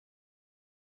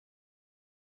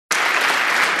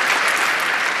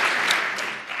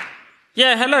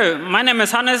Yeah, hello. My name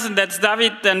is Hannes, and that's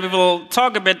David, and we will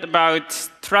talk a bit about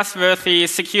trustworthy,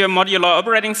 secure, modular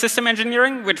operating system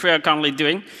engineering, which we are currently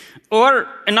doing, or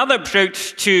another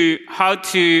approach to how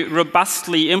to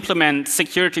robustly implement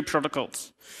security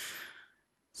protocols.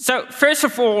 So first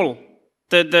of all,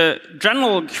 the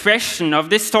general question of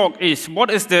this talk is, what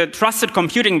is the trusted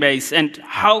computing base, and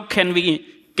how can we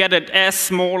get it as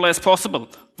small as possible,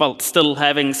 while still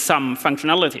having some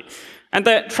functionality? And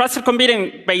the trusted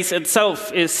computing base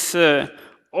itself is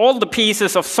all the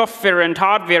pieces of software and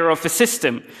hardware of a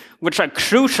system which are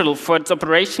crucial for its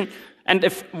operation. And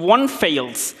if one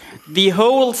fails, the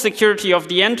whole security of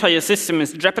the entire system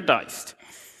is jeopardized.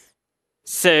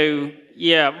 So,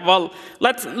 yeah, well,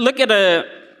 let's look at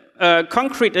a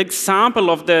concrete example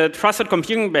of the trusted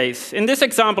computing base. In this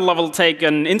example, I will take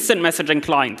an instant messaging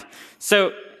client.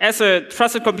 So, as a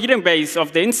trusted computing base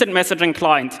of the instant messaging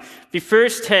client, we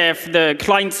first have the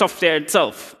client software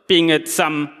itself, being it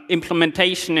some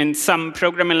implementation in some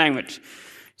programming language.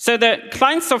 So the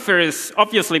client software is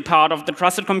obviously part of the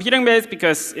trusted computing base,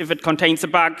 because if it contains a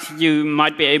bug, you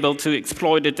might be able to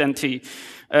exploit it and to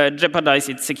jeopardize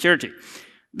its security.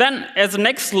 Then, as a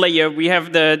next layer, we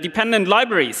have the dependent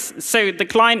libraries. So the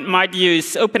client might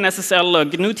use OpenSSL or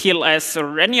GNU-TLS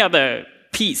or any other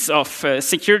piece of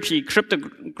security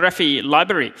cryptography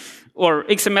library, or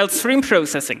XML stream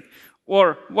processing,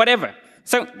 or whatever.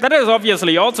 So that is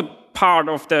obviously also part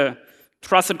of the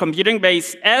trusted computing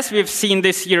base, as we've seen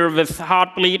this year with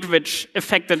Heartbleed, which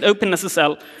affected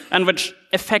OpenSSL, and which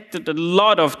affected a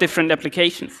lot of different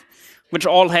applications, which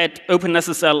all had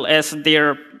OpenSSL as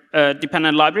their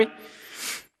dependent library.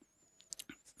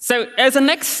 So as a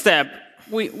next step,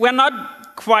 we're not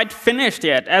quite finished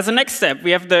yet. As a next step,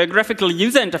 we have the graphical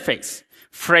user interface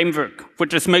framework,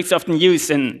 which is most often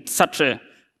used in such a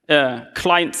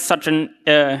client, such an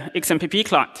XMPP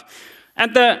client.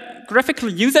 And the graphical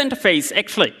user interface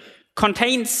actually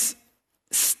contains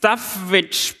stuff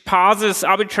which parses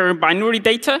arbitrary binary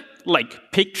data,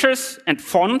 like pictures and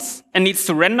fonts, and needs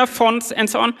to render fonts and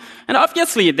so on. And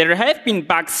obviously, there have been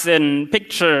bugs in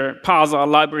picture parser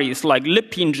libraries like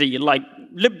libpng, like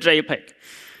libjpeg.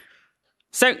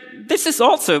 So this is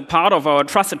also part of our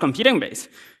trusted computing base.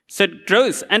 So it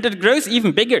grows, and it grows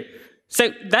even bigger. So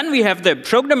then we have the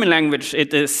programming language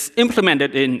it is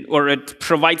implemented in, or it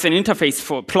provides an interface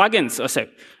for plugins or so.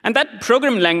 And that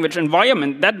programming language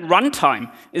environment, that runtime,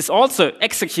 is also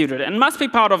executed and must be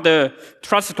part of the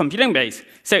trusted computing base.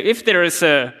 So if there is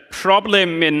a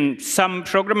problem in some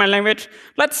programming language,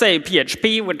 let's say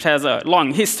PHP, which has a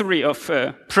long history of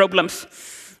problems,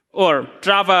 or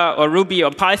Java, or Ruby,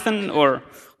 or Python, or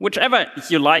whichever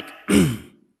you like.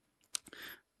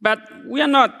 But we're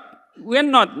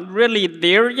not really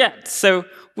there yet. So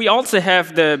we also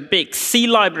have the big C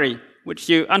library, which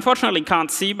you unfortunately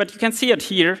can't see, but you can see it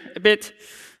here a bit.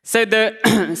 So the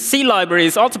C library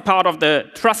is also part of the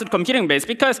trusted computing base,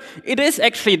 because it is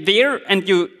actually there and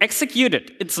you execute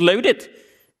it. It's loaded.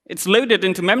 It's loaded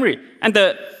into memory. And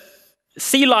the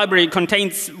C library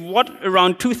contains,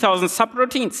 around 2,000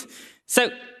 subroutines. So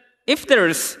if there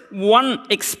is one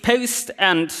exposed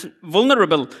and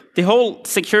vulnerable, the whole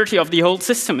security of the whole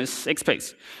system is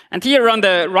exposed. And here on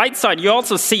the right side, you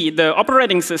also see the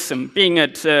operating system, being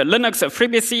it Linux or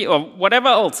FreeBSD or whatever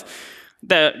else.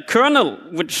 The kernel,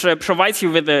 which provides you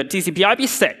with a TCP/IP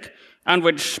stack, and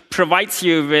which provides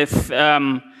you with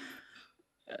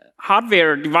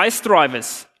hardware device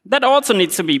drivers. That also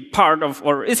needs to be part of,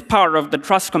 or is part of, the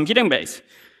trusted computing base.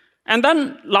 And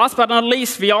then, last but not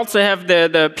least, we also have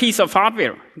the piece of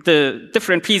hardware, the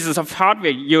different pieces of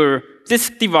hardware, your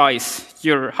disk device,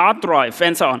 your hard drive,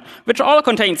 and so on, which all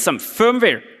contain some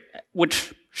firmware,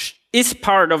 which is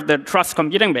part of the trusted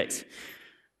computing base.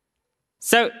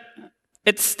 So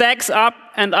it stacks up,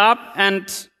 and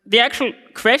the actual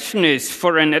question is,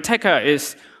 for an attacker,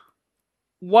 is,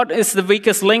 what is the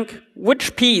weakest link?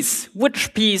 Which piece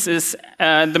is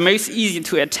the most easy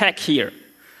to attack here?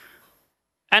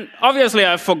 And obviously,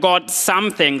 I forgot some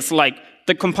things, like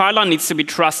the compiler needs to be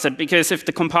trusted, because if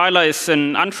the compiler is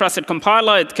an untrusted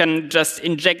compiler, it can just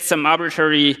inject some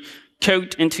arbitrary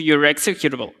code into your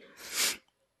executable.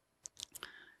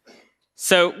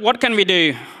 So what can we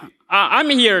do? I'm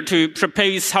here to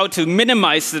propose how to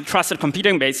minimize the trusted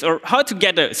computing base, or how to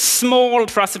get a small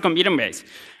trusted computing base.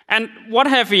 And what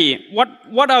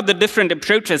are the different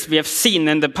approaches we have seen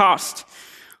in the past?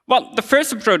 Well, the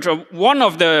first approach, or one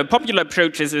of the popular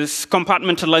approaches, is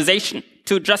compartmentalization,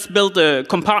 to just build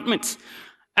compartments.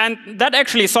 And that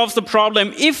actually solves the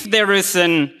problem. If there is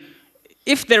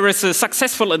a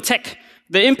successful attack,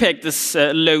 the impact is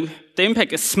low. The the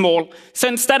impact is small. So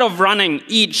instead of running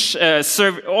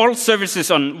all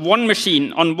services on one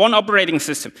machine, on one operating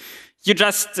system, you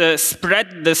just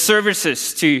spread the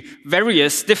services to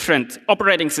various different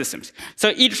operating systems.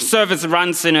 So each service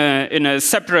runs in a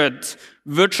separate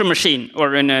virtual machine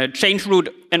or in a change root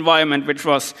environment, which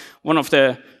was one of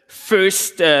the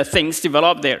first things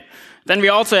developed there. Then we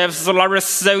also have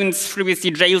Solaris zones,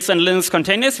 FreeBSD jails, and Linux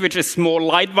containers, which is more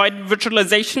lightweight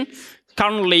virtualization,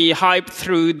 currently hyped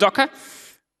through Docker.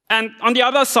 And on the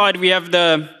other side, we have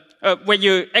the where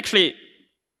you actually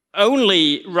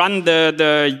only run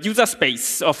the user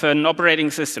space of an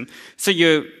operating system. So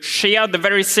you share the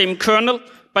very same kernel,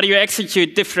 but you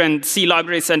execute different C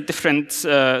libraries and different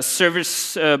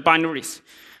service binaries.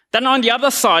 Then on the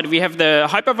other side, we have the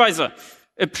hypervisor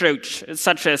approach,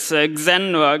 such as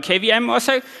Xen or KVM or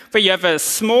so, where you have a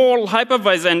small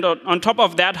hypervisor, and on top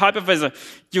of that hypervisor,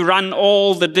 you run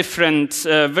all the different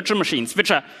virtual machines,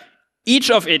 which are, each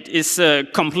of it is a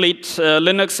complete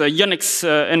Linux or Unix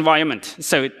environment.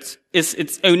 So it is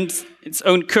its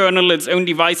own kernel, its own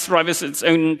device drivers, its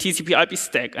own TCP/IP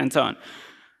stack, and so on.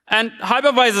 And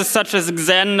hypervisors such as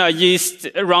Xen are used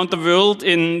around the world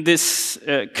in this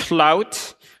cloud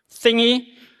thingy.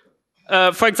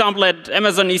 For example, at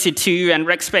Amazon EC2 and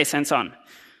Rackspace and so on.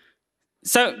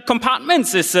 So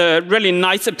compartments is a really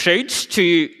nice approach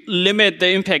to limit the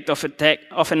impact of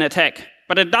an attack.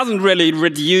 But it doesn't really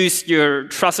reduce your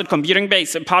trusted computing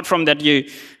base, apart from that you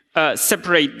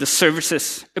separate the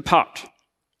services apart.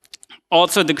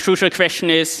 Also, the crucial question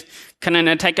is, can an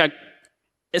attacker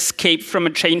escape from a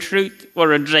change root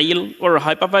or a jail or a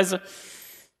hypervisor?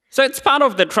 So it's part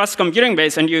of the trust computing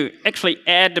base, and you actually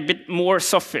add a bit more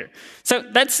software. So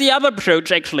that's the other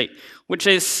approach, actually, which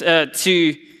is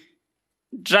to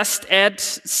just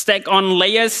stack on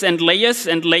layers and layers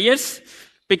and layers,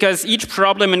 because each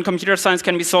problem in computer science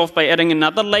can be solved by adding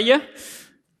another layer.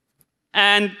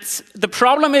 And the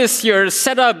problem is your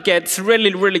setup gets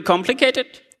really, really complicated,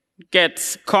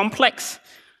 gets complex.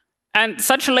 And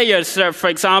such layers are, for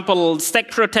example,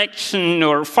 stack protection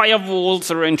or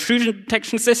firewalls or intrusion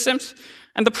detection systems.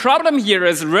 And the problem here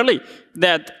is really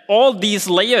that all these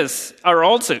layers are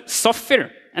also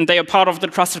software, and they are part of the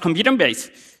trusted computing base.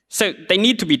 So they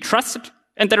need to be trusted.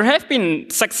 And there have been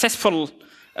successful,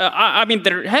 there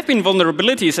have been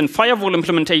vulnerabilities in firewall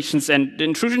implementations and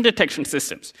intrusion detection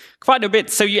systems, quite a bit.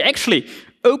 So you actually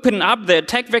open up the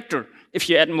attack vector if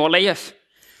you add more layers.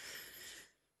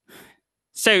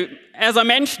 So, as I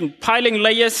mentioned, piling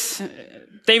layers,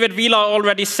 David Wheeler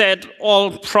already said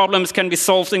all problems can be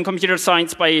solved in computer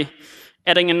science by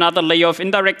adding another layer of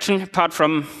indirection, apart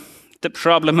from the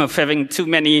problem of having too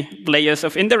many layers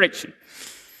of indirection.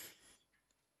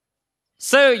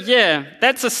 So, yeah,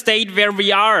 that's a state where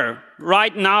we are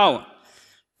right now.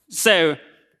 So,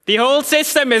 the whole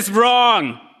system is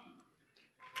wrong.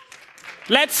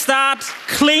 Let's start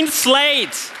clean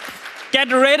slate.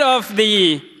 Get rid of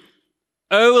the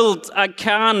old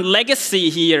arcane legacy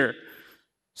here.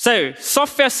 So,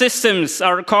 software systems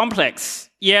are complex.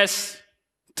 Yes,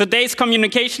 today's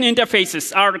communication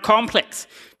interfaces are complex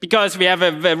because we have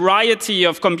a variety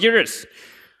of computers.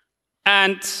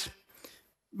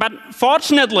 But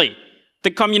fortunately,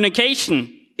 the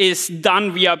communication is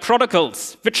done via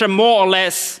protocols, which are more or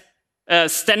less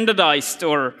standardized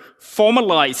or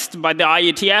formalized by the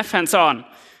IETF and so on.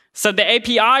 So the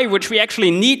API which we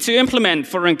actually need to implement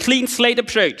for a clean slate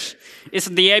approach is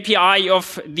the API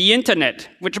of the internet,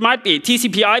 which might be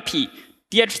TCP/IP,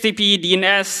 DHCP,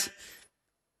 DNS,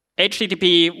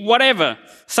 HTTP, whatever.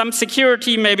 Some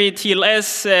security, maybe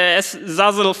TLS,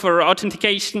 SSL for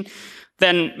authentication,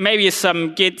 then maybe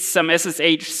some Git, some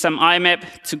SSH, some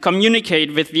IMAP to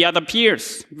communicate with the other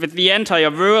peers, with the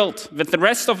entire world, with the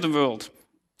rest of the world.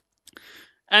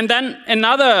 And then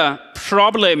another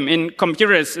problem in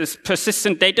computers is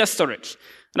persistent data storage.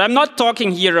 And I'm not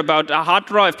talking here about a hard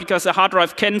drive, because a hard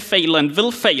drive can fail and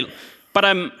will fail. But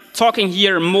I'm talking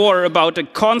here more about a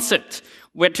concept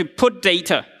where to put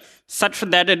data such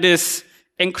that it is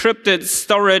encrypted,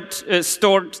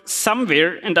 stored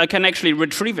somewhere, and I can actually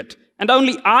retrieve it. And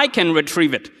only I can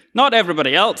retrieve it, not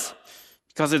everybody else,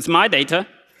 because it's my data.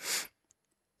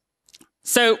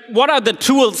 So what are the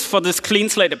tools for this clean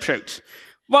slate approach?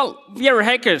 Well, we are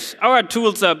hackers. Our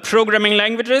tools are programming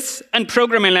languages, and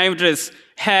programming languages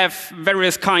have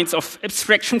various kinds of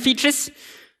abstraction features.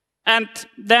 And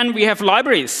then we have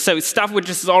libraries, so stuff which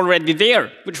is already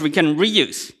there, which we can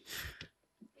reuse.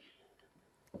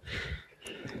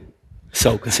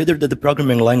 So consider that the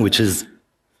programming language is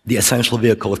the essential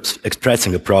vehicle of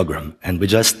expressing a program, and we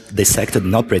just dissected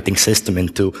an operating system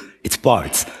into its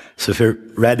parts. So if we're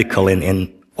radical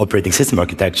in operating system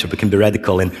architecture, we can be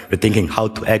radical in rethinking how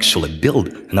to actually build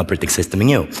an operating system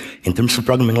anew in terms of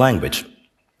programming language,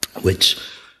 which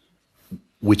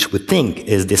we think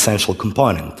is the essential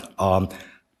component.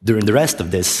 During the rest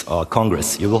of this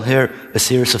Congress, you will hear a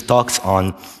series of talks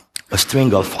on a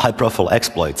string of high-profile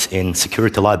exploits in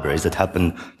security libraries that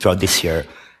happened throughout this year.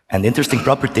 And the interesting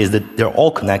property is that they're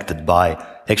all connected by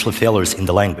actual failures in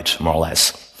the language, more or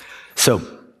less. So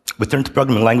we turn to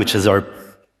programming language as our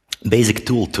basic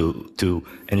tool to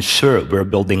ensure we're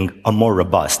building a more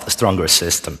robust, a stronger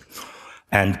system.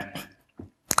 And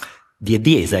the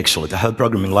idea is actually to have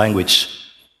programming language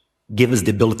give us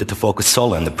the ability to focus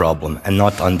solely on the problem and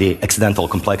not on the accidental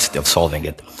complexity of solving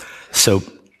it. So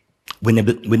we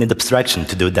need abstraction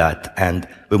to do that, and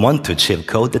we want to achieve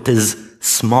code that is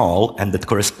small and that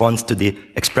corresponds to the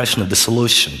expression of the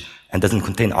solution and doesn't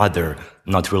contain other,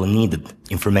 not really needed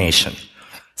information.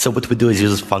 So what we do is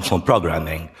use functional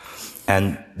programming.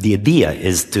 And the idea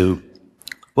is to,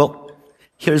 well,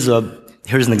 here's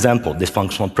an example of this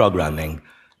functional programming.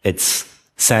 It's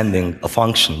sending a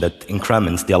function that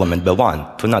increments the element by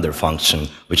 1 to another function,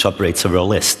 which operates over a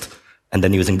list, and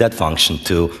then using that function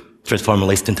to transform a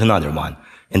list into another one.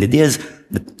 And the idea is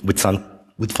that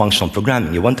with functional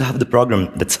programming, you want to have the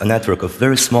program that's a network of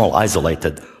very small,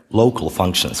 isolated, local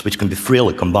functions, which can be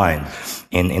freely combined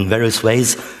in various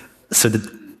ways, so that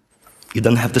you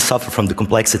don't have to suffer from the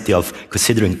complexity of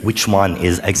considering which one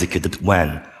is executed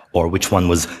when, or which one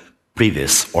was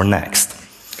previous or next.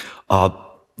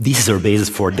 This is our basis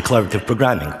for declarative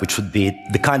programming, which would be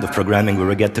the kind of programming where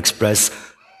we get to express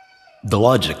the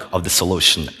logic of the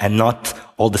solution and not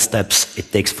all the steps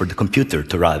it takes for the computer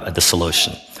to arrive at the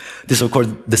solution. This is, of course,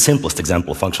 the simplest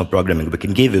example of functional programming we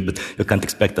can give you, but you can't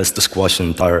expect us to squash an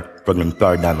entire programming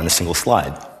paradigm on a single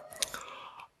slide.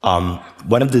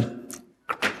 One of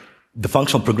the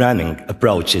functional programming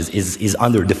approach is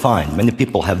underdefined. Many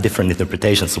people have different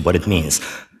interpretations of what it means.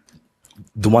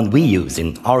 The one we use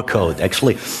in our code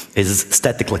actually is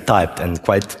statically typed and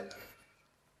quite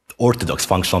orthodox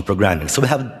functional programming. So we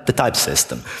have the type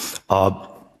system.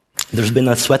 There's been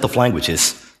a sweat of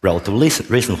languages relatively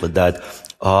recently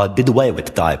that did away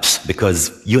with types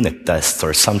because unit tests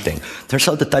or something. Turns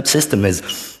out the type system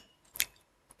is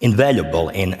invaluable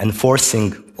in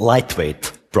enforcing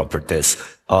lightweight properties.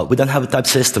 We don't have a type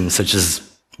system such as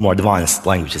more advanced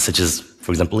languages, such as,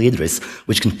 for example, Idris,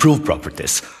 which can prove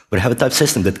properties. We have a type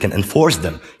system that can enforce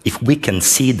them if we can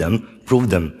see them, prove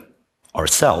them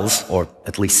ourselves, or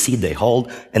at least see they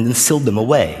hold, and then seal them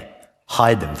away,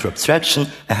 hide them through abstraction,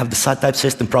 and have the type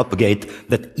system propagate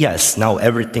that, yes, now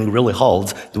everything really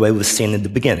holds the way we've seen in the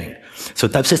beginning. So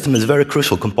type system is a very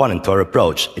crucial component to our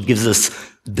approach. It gives us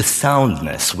the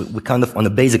soundness. We kind of, on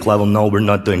a basic level, know we're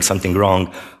not doing something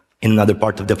wrong in another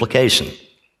part of the application.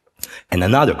 And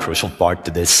another crucial part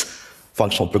to this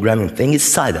functional programming thing is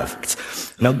side effects.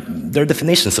 Now, there are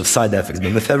definitions of side effects,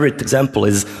 but my favorite example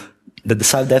is that the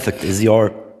side effect is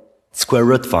your square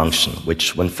root function,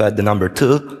 which, when fed the number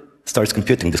 2, starts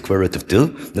computing the square root of 2,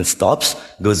 then stops,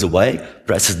 goes away,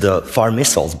 presses the fire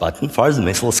missiles button, fires the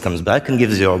missiles, comes back, and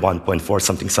gives you a 1.4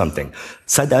 something something.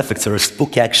 Side effects are a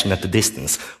spook action at a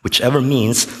distance, whichever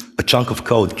means a chunk of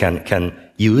code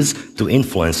can use to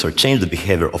influence or change the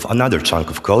behavior of another chunk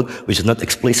of code, which is not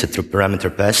explicit through parameter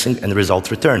passing and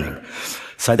result returning.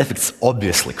 Side effects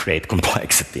obviously create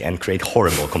complexity and create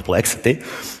horrible complexity.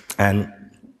 And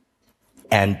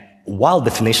while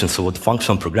definitions of what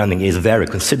functional programming is vary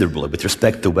considerably with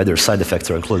respect to whether side effects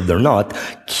are included or not,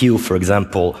 Q, for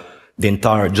example, the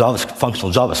entire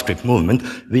functional JavaScript movement,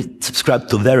 we subscribe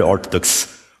to a very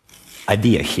orthodox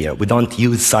idea here. We don't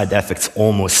use side effects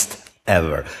almost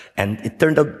ever. And it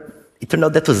turned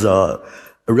out that was a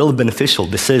really beneficial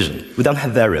decision. We don't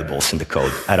have variables in the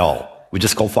code at all. We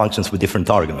just call functions with different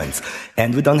arguments.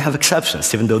 And we don't have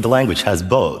exceptions, even though the language has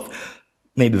both,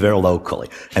 maybe very locally.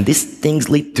 And these things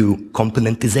lead to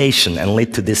componentization and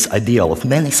lead to this ideal of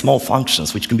many small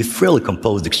functions which can be freely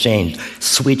composed, exchanged,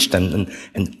 switched,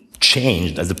 and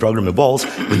changed as the program evolves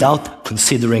without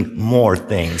considering more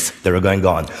things that are going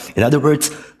on. In other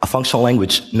words, a functional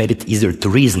language made it easier to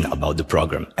reason about the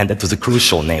program, and that was a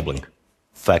crucial enabling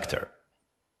factor.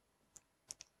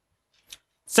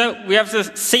 So we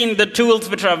have seen the tools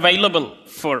which are available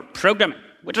for programming,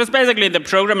 which is basically the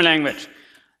programming language.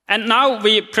 And now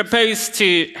we propose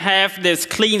to have this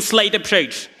clean slate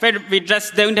approach, where we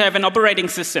just don't have an operating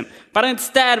system, but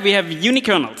instead we have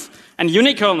unikernels. And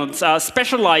unikernels are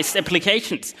specialized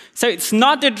applications. So it's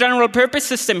not a general purpose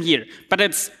system here, but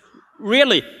it's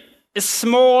really a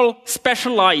small,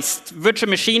 specialized virtual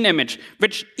machine image,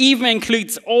 which even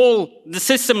includes all the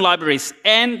system libraries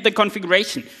and the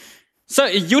configuration. So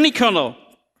a unikernel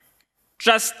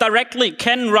just directly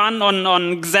can run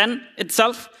on Xen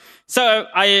itself. So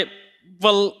I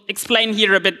will explain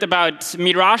here a bit about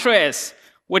Mirage OS,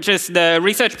 which is the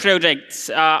research project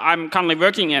I'm currently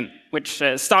working in, which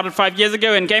started 5 years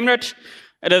ago in Cambridge.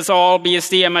 It is all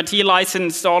BSD MIT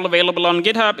licensed, all available on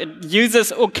GitHub. It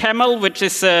uses OCaml, which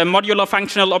is a modular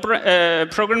functional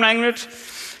program language.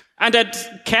 And it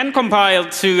can compile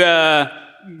to a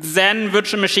Xen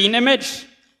virtual machine image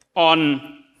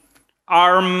on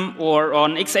ARM or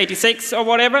on x86 or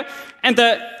whatever. And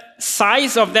the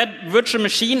size of that virtual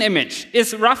machine image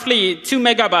is roughly 2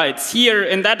 megabytes here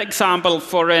in that example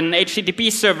for an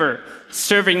HTTP server,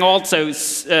 serving also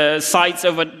sites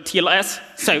over TLS,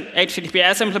 so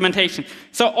HTTPS implementation.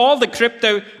 So all the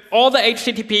crypto, all the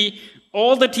HTTP,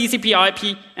 all the TCP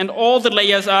IP, and all the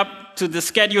layers up to the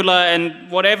scheduler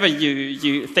and whatever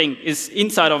you think is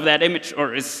inside of that image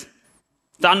or is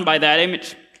done by that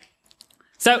image.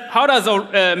 So how does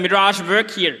Mirage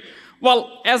work here?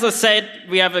 Well, as I said,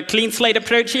 we have a clean slate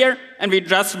approach here, and we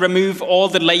just remove all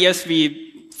the layers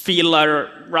we feel are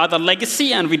rather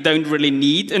legacy and we don't really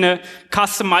need in a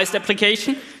customized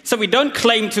application. So we don't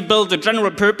claim to build a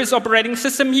general purpose operating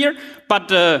system here,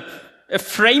 but a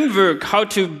framework how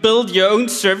to build your own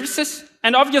services.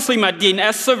 And obviously my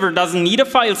DNS server doesn't need a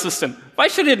file system. Why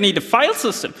should it need a file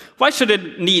system? Why should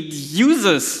it need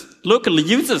users, local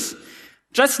users?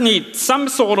 Just need some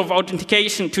sort of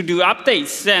authentication to do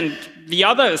updates, and the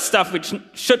other stuff which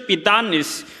should be done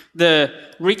is the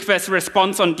request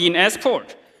response on DNS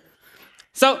port.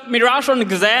 So Mirage on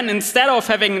Xen, instead of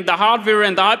having the hardware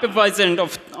and the hypervisor and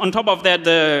on top of that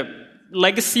the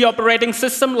legacy operating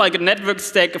system like a network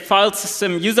stack, a file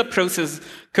system, user process,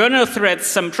 kernel threads,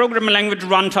 some programming language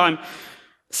runtime,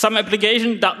 some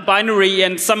application binary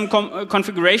and some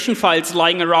configuration files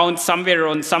lying around somewhere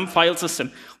on some file system.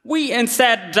 We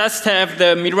instead just have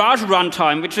the Mirage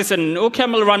runtime, which is an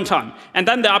OCaml runtime, and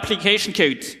then the application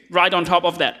code right on top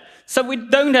of that. So we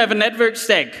don't have a network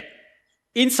stack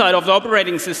inside of the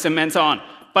operating system and so on,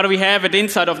 but we have it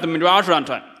inside of the Mirage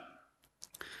runtime.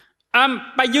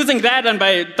 By using that and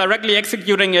by directly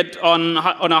executing it on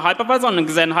a hypervisor, on a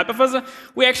Xen hypervisor,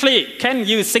 we actually can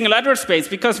use single address space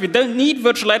because we don't need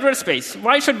virtual address space.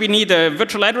 Why should we need a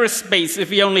virtual address space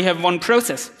if we only have one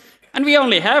process? And we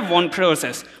only have one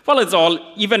process. Well, it's all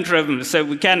event-driven, so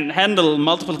we can handle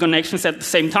multiple connections at the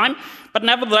same time, but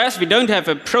nevertheless, we don't have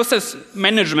a process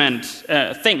management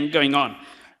thing going on.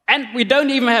 And we don't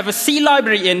even have a C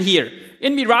library in here.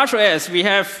 In Mirage OS, we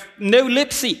have no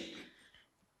libc.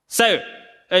 So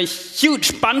a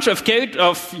huge bunch of code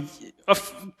of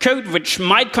code which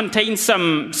might contain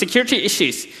some security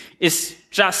issues is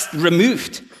just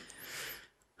removed.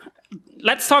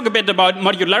 Let's talk a bit about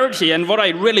modularity and what I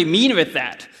really mean with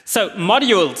that. So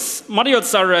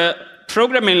modules are a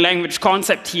programming language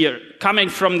concept here, coming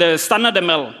from the standard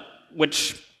ML,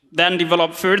 which then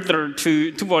developed further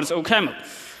towards OCaml.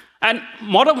 And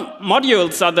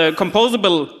modules are the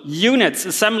composable units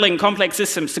assembling complex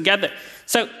systems together.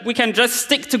 So we can just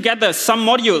stick together some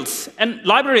modules, and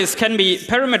libraries can be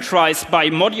parameterized by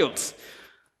modules.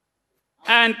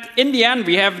 And in the end,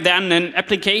 we have then an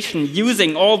application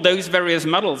using all those various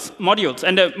modules.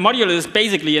 And a module is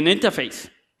basically an interface.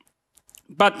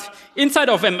 But inside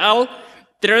of ML,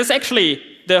 there is actually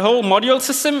the whole module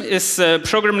system is a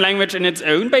program language in its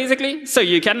own, basically. So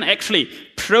you can actually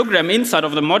program inside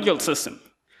of the module system.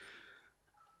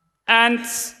 And,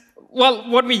 well,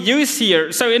 what we use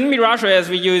here, so in Mirage OS,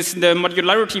 we use the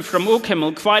modularity from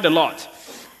OCaml quite a lot.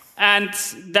 And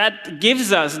that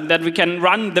gives us that we can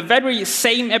run the very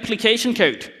same application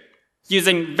code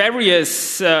using various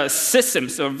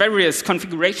systems or various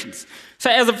configurations.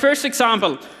 So as a first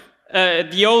example,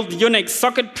 the old Unix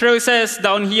socket process.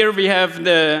 Down here we have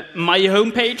the My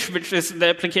Homepage, which is the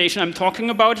application I'm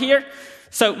talking about here.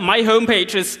 So My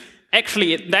Homepage is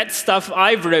actually that stuff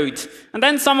I wrote. And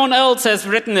then someone else has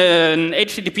written an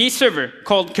HTTP server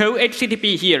called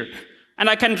co-HTTP here. And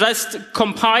I can just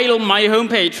compile my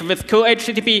homepage with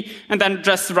co-HTTP and then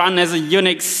just run as a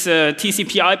Unix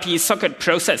TCP/IP socket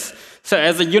process. So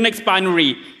as a Unix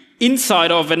binary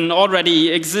inside of an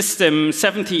already existing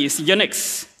 70s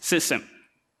Unix system.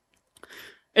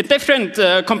 A different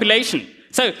compilation.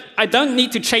 So I don't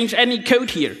need to change any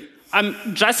code here. I'm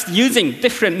just using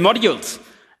different modules.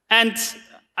 And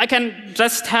I can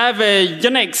just have a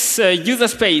Unix user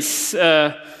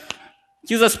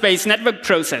space network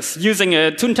process using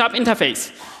a ToonTab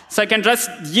interface. So I can just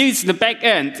use the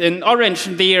backend in orange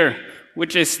there,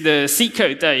 which is the C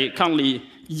code I currently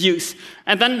use.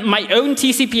 And then my own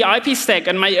TCP/IP stack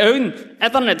and my own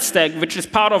Ethernet stack, which is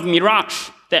part of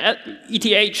Mirage, the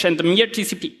ETH and the Mir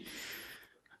TCP.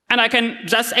 And I can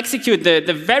just execute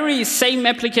the very same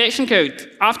application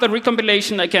code. After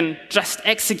recompilation, I can just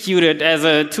execute it as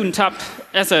a tuned-up,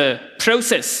 as a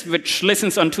process which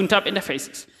listens on tuned-up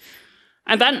interfaces.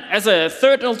 And then, as a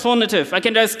third alternative, I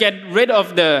can just get rid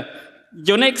of the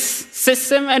Unix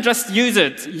system and just use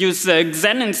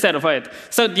Xen instead of it.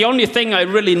 So the only thing I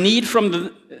really need from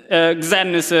the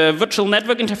Xen is a virtual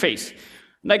network interface.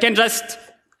 And I can just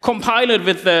compile it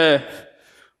with the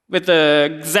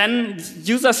Xen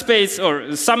user space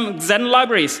or some Xen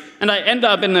libraries, and I end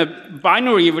up in a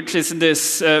binary, which is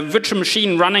this virtual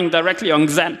machine running directly on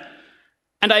Xen.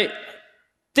 And I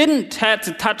didn't have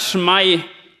to touch my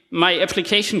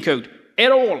application code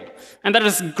at all. And that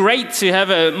is great to have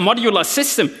a modular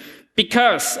system,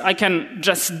 because I can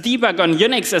just debug on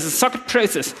Unix as a socket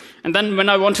process. And then when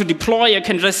I want to deploy, I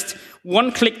can just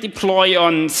one-click deploy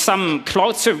on some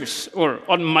cloud service or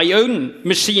on my own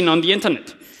machine on the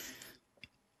internet.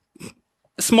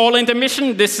 Small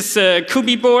intermission, this is a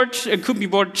Kubi board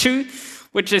 2,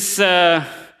 which is an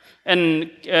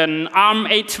ARM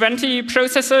 820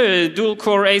 processor, a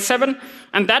dual-core A7,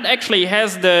 and that actually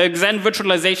has the Xen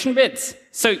virtualization bits.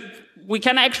 So we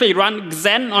can actually run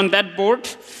Xen on that board,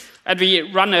 and we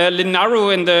run a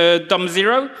Linaro in the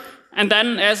DOM0, and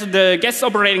then as the guest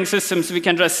operating systems, we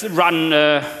can just run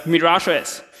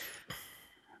MirageOS.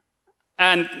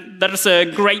 And that is a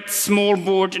great small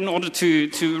board in order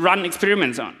to run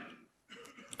experiments on.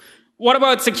 What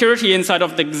about security inside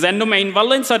of the Xen domain?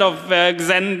 Well, inside of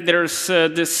Xen, there's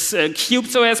this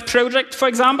CubesOS project, for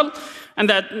example. And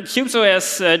that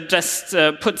CubesOS just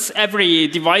puts every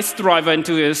device driver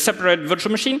into a separate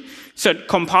virtual machine. So it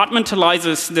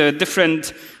compartmentalizes the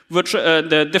different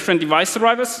device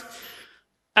drivers.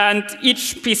 And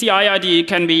each PCI ID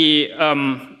can be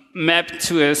mapped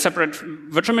to a separate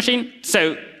virtual machine.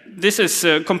 So this is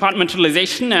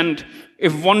compartmentalization, and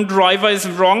if one driver is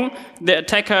wrong, the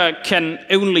attacker can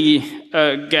only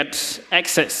get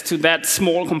access to that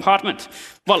small compartment.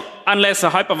 Well, unless the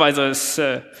hypervisor is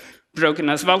broken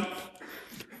as well.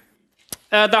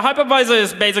 The hypervisor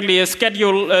is basically a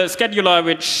scheduler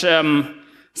which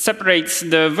separates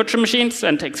the virtual machines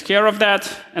and takes care of that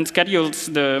and schedules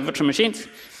the virtual machines.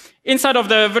 Inside of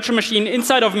the virtual machine,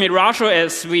 inside of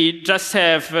MirageOS, we just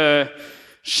have a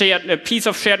piece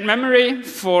of shared memory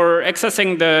for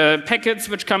accessing the packets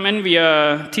which come in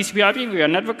via TCP/IP,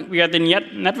 via the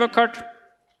network card.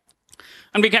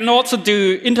 And we can also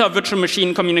do inter-virtual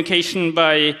machine communication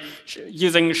by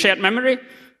using shared memory.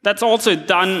 That's also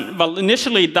done, well,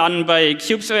 initially done by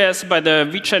CubesOS, by the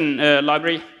vChain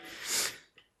library.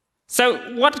 So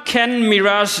what can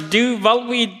Mirage do? Well,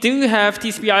 we do have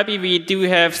TCP/IP, we do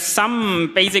have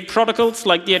some basic protocols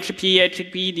like DHCP,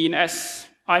 HTTP, DNS,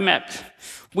 IMAP.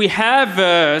 We have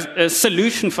a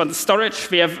solution for the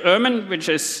storage. We have Ermin, which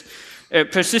is a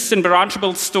persistent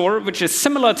branchable store, which is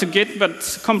similar to Git,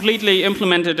 but completely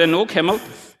implemented in OCaml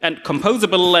and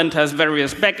composable and has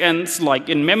various backends, like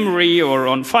in memory or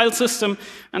on file system,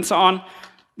 and so on.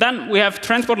 Then we have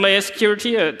transport layer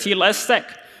security, a TLS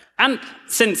stack. And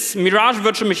since Mirage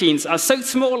virtual machines are so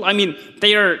small, I mean,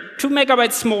 they are 2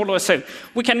 megabytes small or so,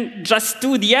 we can just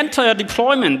do the entire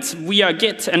deployment via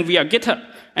Git and via GitHub,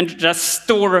 and just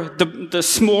store the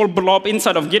small blob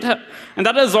inside of GitHub. And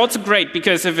that is also great,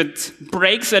 because if it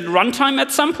breaks at runtime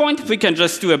at some point, we can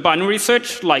just do a binary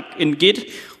search, like in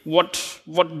Git, what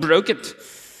broke it.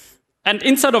 And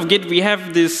inside of Git, we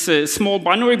have this small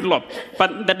binary blob,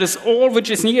 but that is all which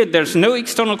is needed. There's no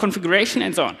external configuration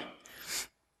and so on.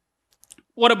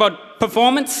 What about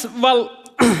performance? Well,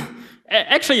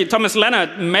 actually, Thomas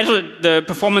Leonard measured the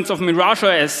performance of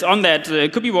MirageOS on that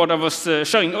Kubi board I was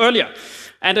showing earlier.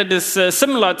 And it is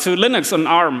similar to Linux on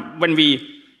ARM when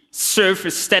we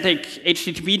serve static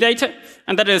HTTP data.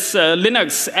 And that is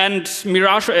Linux and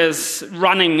MirageOS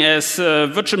running as a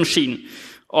virtual machine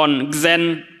on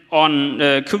Xen on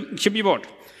Kubi board.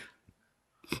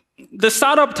 The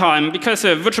startup time, because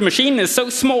a virtual machine is so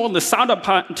small, the startup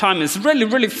time is really,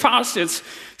 really fast. It's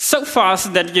so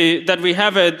fast that we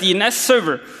have a DNS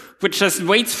server which just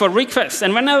waits for requests.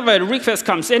 And whenever a request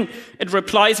comes in, it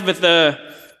replies with the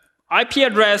IP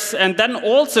address and then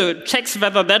also checks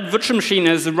whether that virtual machine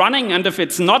is running. And if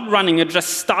it's not running, it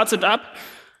just starts it up.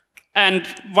 And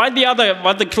while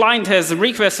the client has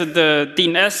requested the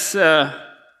DNS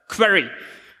query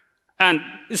and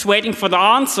is waiting for the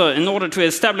answer in order to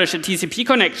establish a TCP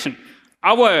connection,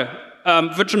 our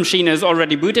virtual machine is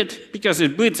already booted, because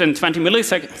it boots in 20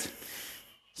 milliseconds.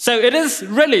 So it is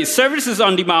really services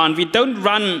on demand. We don't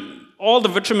run all the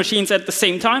virtual machines at the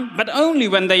same time, but only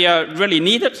when they are really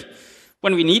needed,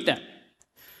 when we need them.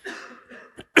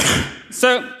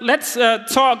 So let's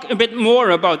talk a bit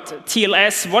more about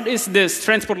TLS. What is this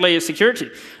transport layer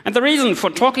security? And the reason for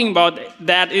talking about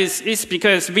that is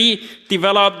because we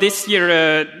developed this year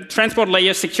a transport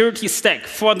layer security stack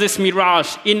for this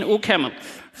Mirage in OCaml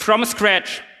from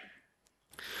scratch.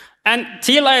 And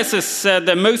TLS is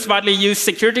the most widely used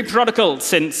security protocol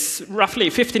since roughly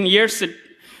 15 years. It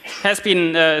has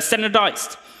been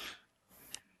standardized.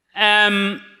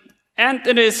 And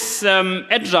it is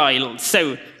agile.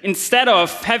 So instead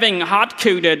of having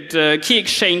hard-coded key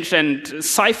exchange and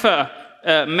cipher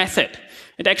method,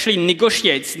 it actually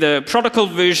negotiates the protocol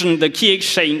version, the key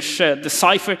exchange, the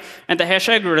cipher, and the hash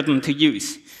algorithm to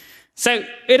use. So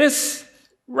it is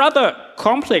rather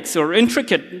complex or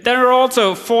intricate. There are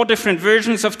also 4 different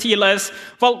versions of TLS.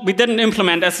 Well, we didn't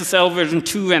implement SSL version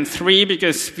 2 and 3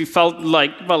 because we felt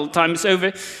like, well, time is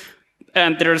over.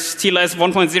 And there's TLS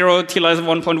 1.0, TLS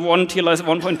 1.1, TLS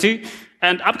 1.2,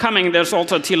 and upcoming there's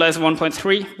also TLS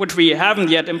 1.3, which we haven't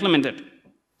yet implemented.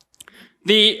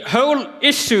 The whole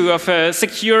issue of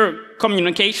secure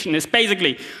communication is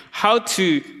basically how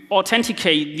to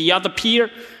authenticate the other peer,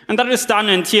 and that is done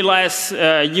in TLS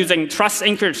using trust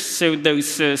anchors, so those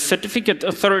certificate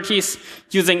authorities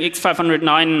using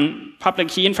X509 public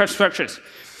key infrastructures.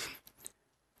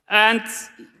 And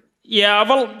yeah, I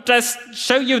will just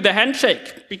show you the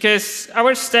handshake, because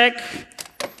our stack,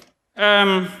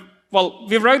 well,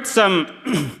 we wrote some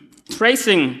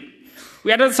tracing,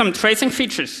 we added some tracing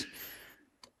features.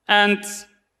 And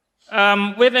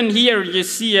within here,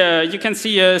 you can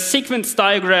see a sequence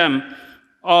diagram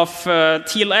of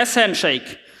TLS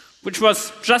handshake, which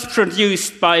was just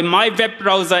produced by my web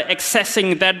browser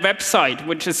accessing that website,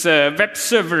 which is a web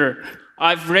server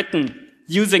I've written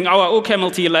using our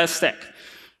OCaml TLS stack.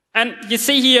 And you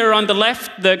see here on the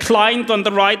left, the client, on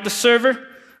the right, the server.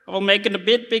 I'll make it a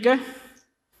bit bigger.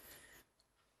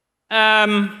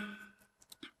 Yeah,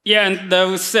 and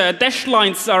those dashed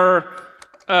lines are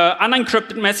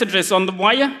unencrypted messages on the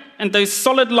wire, and those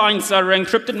solid lines are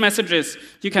encrypted messages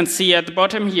you can see at the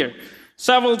bottom here.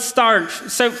 So I will start.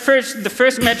 So first, the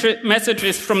first message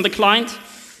is from the client,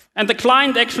 and the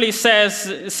client actually sends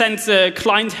a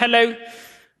client hello,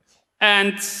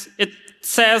 and it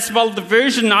says, well, the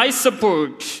version I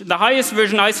support, the highest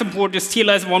version I support is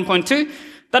TLS 1.2.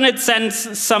 Then it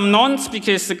sends some nonce,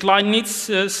 because the client needs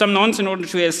some nonce in order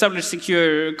to establish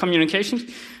secure communications.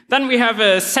 Then we have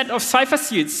a set of cipher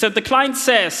suites. So the client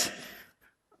says,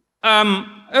 oh,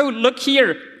 look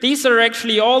here. These are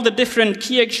actually all the different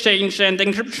key exchange and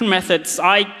encryption methods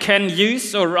I can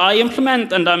use or I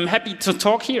implement, and I'm happy to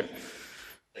talk here.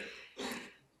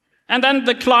 And then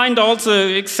the client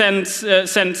also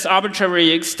sends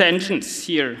arbitrary extensions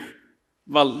here.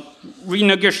 Well,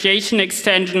 renegotiation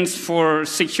extensions for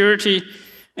security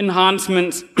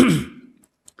enhancements,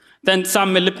 then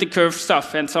some elliptic curve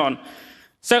stuff and so on.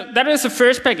 So that is the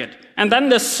first packet. And then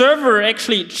the server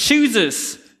actually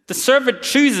chooses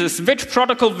which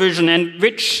protocol version and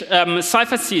which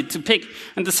cipher suite to pick.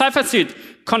 And the cipher suite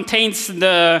contains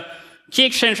the key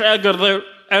exchange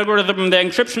algorithm, the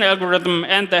encryption algorithm,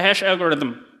 and the hash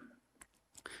algorithm.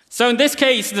 So in this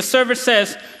case, the server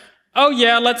says, oh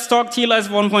yeah, let's talk TLS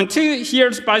 1.2.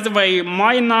 Here's, by the way,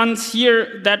 my nonce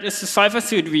here. That is the cipher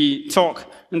suite we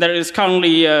talk. And there is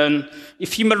currently an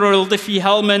ephemeral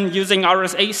Diffie-Hellman using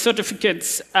RSA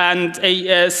certificates and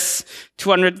AS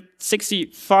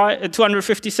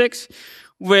 256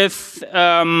 with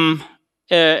SHA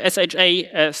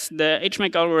as the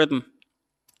HMAC algorithm.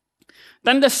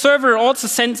 Then the server also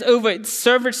sends over its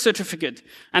server certificate,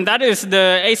 and that is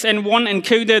the ASN1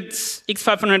 encoded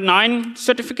X509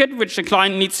 certificate, which the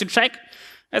client needs to check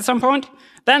at some point.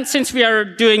 Then, since we are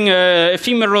doing a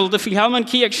ephemeral Diffie-Hellman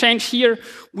key exchange here,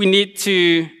 we need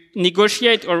to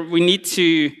negotiate, or we need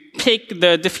to pick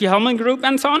the Diffie-Hellman group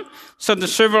and so on. So the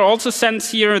server also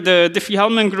sends here the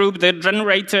Diffie-Hellman group, the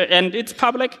generator, and its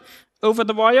public over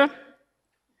the wire.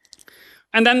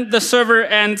 And then the server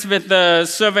ends with the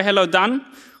server hello done,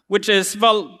 which is,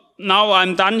 well, now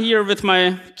I'm done here with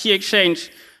my key exchange.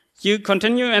 You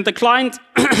continue, and the client,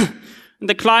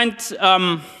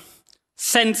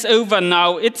 sends over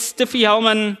now its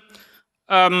Diffie-Hellman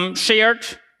shared,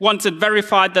 once it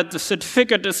verified that the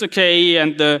certificate is okay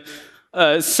and the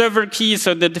server key,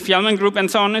 so the Diffie-Hellman group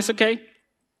and so on is okay.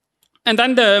 And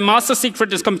then the master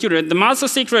secret is computed. The master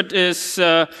secret is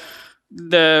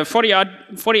the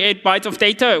 48 bytes of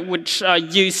data, which are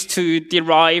used to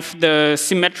derive the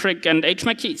symmetric and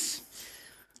HMAC keys.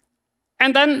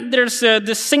 And then there's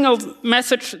the single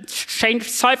message change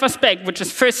cipher spec, which is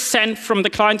first sent from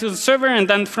the client to the server and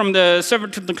then from the server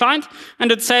to the client.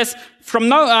 And it says, from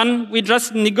now on, we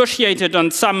just negotiated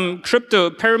on some crypto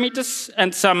parameters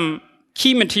and some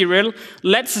key material.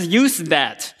 Let's use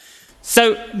that.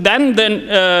 So then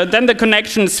the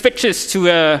connection switches to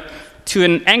an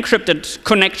encrypted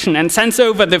connection and sends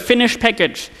over the finished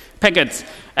packets.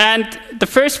 And the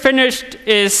first finished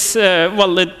is,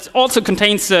 it also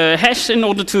contains a hash in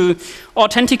order to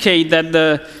authenticate that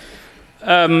the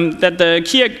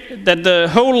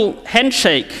whole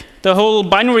handshake, the whole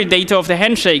binary data of the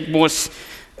handshake was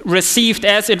received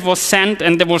as it was sent,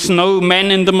 and there was no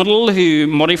man in the middle who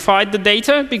modified the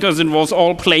data because it was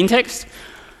all plain text.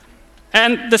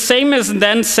 And the same is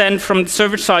then sent from the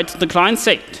server side to the client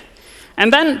side.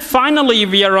 And then finally,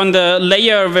 we are on the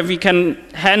layer where we can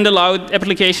handle out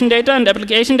application data. And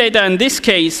application data in this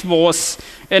case was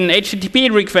an HTTP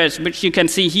request, which you can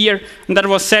see here. And that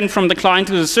was sent from the client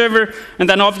to the server. And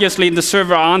then obviously the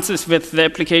server answers with the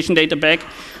application data back.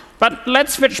 But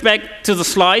let's switch back to the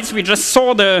slides. We just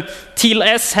saw the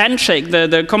TLS handshake,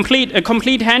 a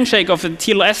complete handshake of the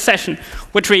TLS session,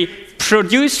 which we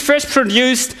first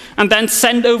produced, and then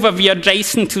sent over via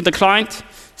JSON to the client.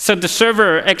 So the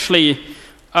server actually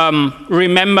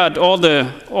remembered all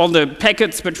the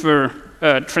packets which were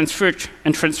transferred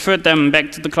and transferred them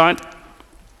back to the client.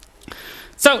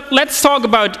 So let's talk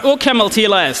about OCaml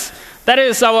TLS. That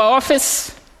is our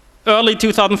office, early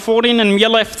 2014 in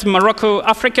Mirleft, Morocco,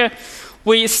 Africa.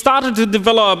 We started to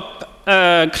develop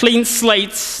clean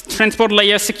slates, transport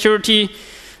layer security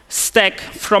stack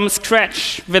from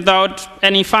scratch without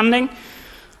any funding.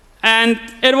 And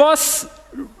it was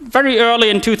very early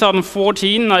in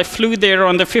 2014. I flew there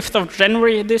on the 5th of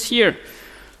January this year.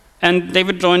 And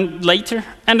David joined later.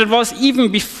 And it was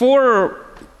even before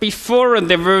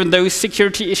there were those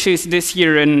security issues this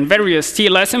year in various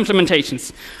TLS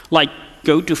implementations, like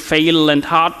go to fail and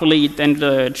heartbleed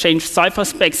and change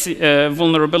cypherspecs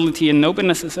vulnerability in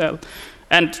OpenSSL.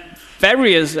 And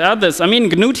various others. I mean,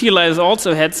 GNU TLS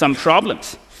also had some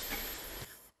problems.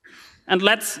 And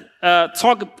let's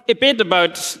talk a bit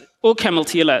about OCaml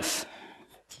TLS.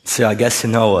 So I guess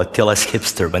you know a TLS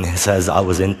hipster when he says, I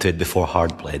was into it before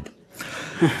Heartblade.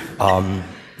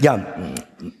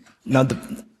 Now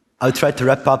I'll try to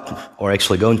wrap up, or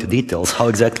actually go into details, how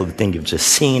exactly the thing you've just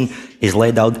seen is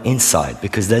laid out inside,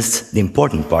 because that's the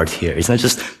important part here. It's not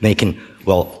just making,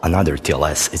 another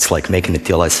TLS. It's like making a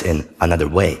TLS in another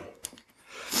way.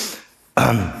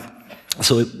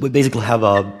 So we basically have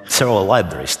several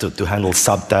libraries to handle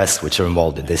subtasks which are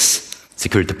involved in this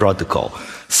security protocol.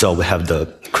 So we have the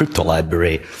crypto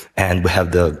library, and we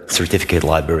have the certificate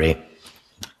library,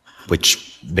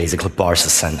 which basically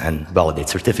parses and validates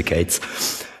certificates.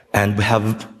 And we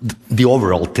have the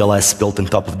overall TLS built on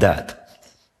top of that.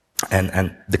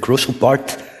 And the crucial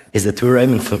part is that we were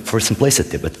aiming for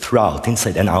simplicity, but throughout,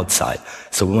 inside and outside.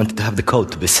 So we wanted to have the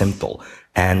code to be simple,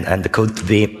 and the code to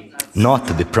be not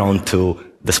to be prone to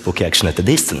the spooky action at a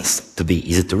distance, to be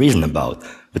easy to reason about.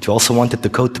 But we also wanted the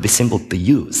code to be simple to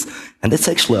use. And that's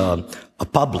actually a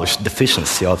published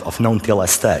deficiency of known TLS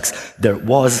stacks. There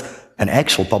was an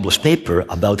actual published paper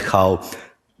about how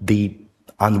the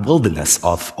unwieldiness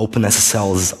of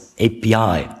OpenSSL's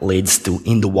API leads to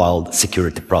in-the-wild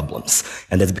security problems.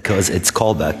 And that's because its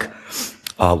callback,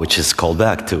 which is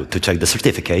callback to check the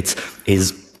certificates,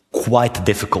 is quite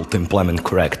difficult to implement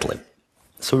correctly.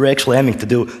 So we're actually aiming to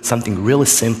do something really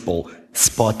simple,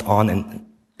 spot on, and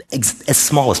as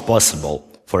small as possible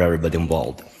for everybody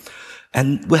involved.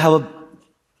 And we have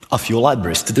a few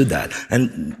libraries to do that.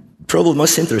 And probably the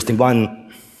most interesting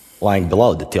one lying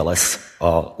below the TLS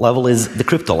level is the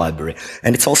crypto library.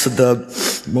 And it's also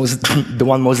the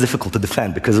one most difficult to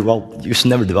defend because, you should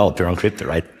never develop your own crypto,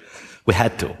 right? We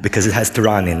had to, because it has to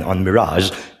run on Mirage,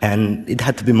 and it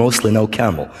had to be mostly in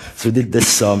OCaml. So we did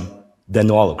this the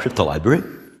Nualo crypto library.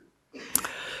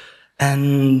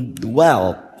 And,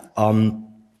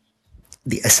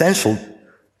 the essential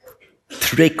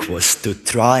trick was to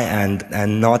try and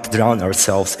not drown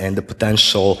ourselves in the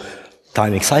potential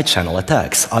timing side channel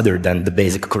attacks, other than the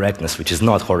basic correctness, which is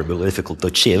not horribly difficult to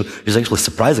achieve. It's actually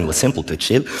surprisingly simple to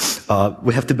achieve.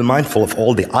 We have to be mindful of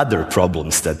all the other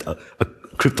problems that a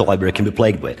crypto library can be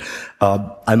plagued with.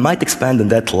 I might expand on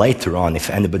that later on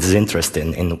if anybody's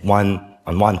interested in one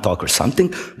talk or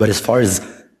something, but as far as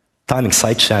timing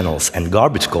side channels and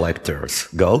garbage collectors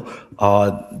go,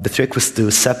 the trick was to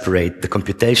separate the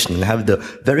computation and have the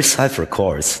very cipher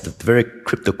cores, the very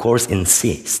crypto cores in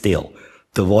C still,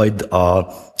 to avoid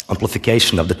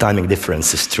amplification of the timing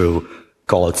differences through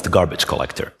callouts to garbage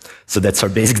collector. So that's our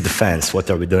basic defense. What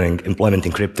are we doing?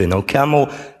 Implementing crypto in OCaml.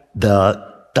 The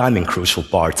timing crucial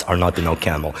parts are not in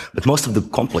OCaml, but most of the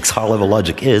complex high-level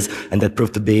logic is, and that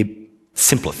proved to be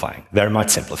simplifying, very much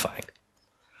simplifying.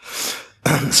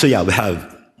 So we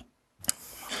have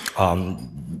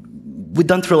we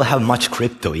don't really have much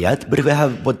crypto yet, but we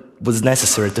have what was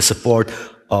necessary to support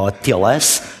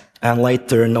TLS and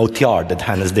later an OTR that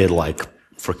Hannes did like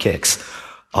for kicks.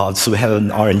 So we have an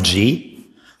RNG,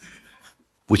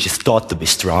 which is thought to be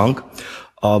strong.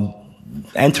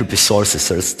 Entropy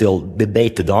sources are still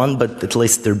debated on, but at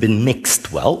least they've been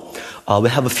mixed well. We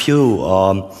have a few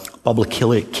public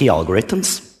key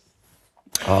algorithms.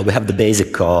 We have the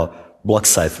basic block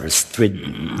ciphers,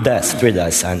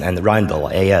 3DES and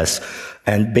Reindl, AS.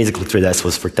 And basically 3DES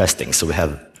was for testing, so we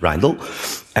have Reindl.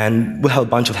 And we have a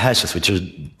bunch of hashes, which are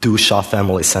two SHA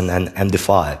families and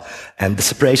MD5. And the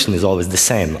separation is always the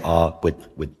same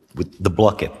with the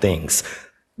blockade things.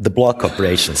 The block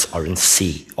operations are in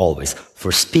C, always,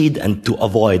 for speed and to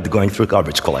avoid going through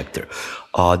garbage collector.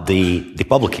 The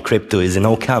public key crypto is in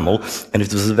OCaml, and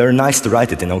it was very nice to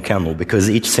write it in OCaml, because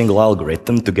each single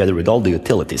algorithm, together with all the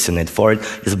utilities you need for it,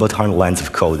 is about 100 lines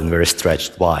of code and very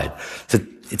stretched wide. So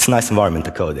it's a nice environment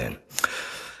to code in.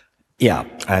 Yeah,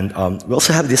 and we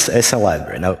also have this SN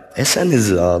library. Now, SN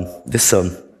is this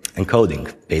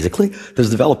encoding, basically, that was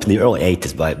developed in the early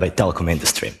 80s by telecom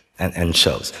industry and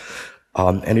shows.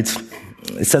 And it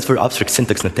stands for abstract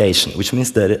syntax notation, which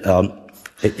means that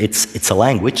it's a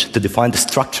language to define the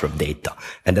structure of data,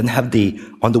 and then have the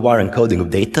on-the-wire encoding of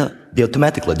data be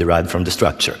automatically derived from the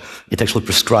structure. It actually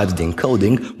prescribes the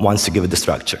encoding once you give it the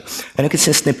structure. And you can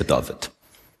see a snippet of it.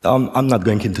 I'm not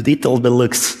going into details, but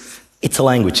it's a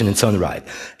language in its own right.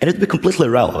 And it'd be completely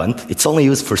irrelevant. It's only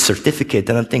used for certificate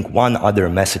and I think one other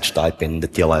message type in the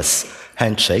TLS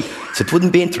handshake. So it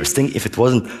wouldn't be interesting if it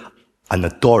wasn't a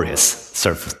notorious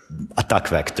sort of attack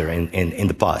vector in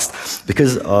the past,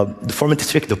 because the format is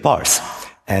tricky to parse.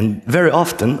 And very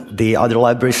often, the other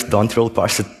libraries don't really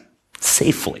parse it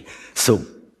safely. So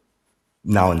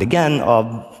now and again,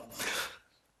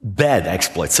 bad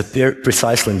exploits appear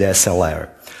precisely in the SN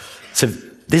layer. So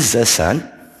this is SN.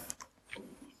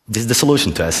 This is the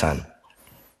solution to SN.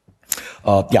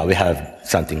 Yeah, we have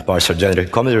something, parser,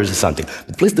 generated commenters or something.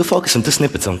 But please do focus on two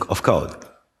snippets of code.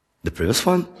 The previous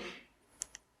one,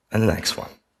 and the next one.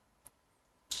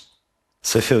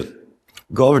 So if you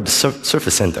go over the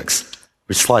surface syntax,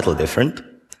 which is slightly different,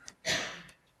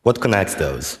 what connects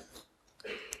those?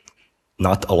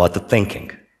 Not a lot of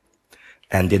thinking.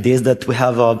 And the idea is that we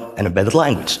have an embedded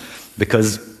language,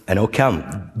 because the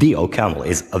OCaml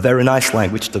is a very nice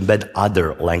language to embed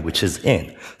other languages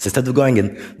in. So instead of going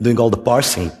and doing all the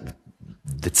parsing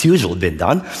that's usually been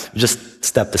done, we just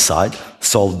stepped aside,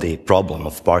 solved the problem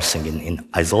of parsing in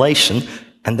isolation,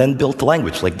 and then built a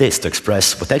language like this to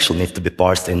express what actually needs to be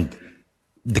parsed in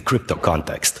the crypto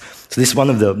context. So this is one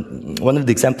of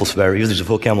the examples where usage of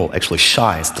OCaml actually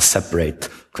shines to separate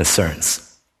concerns.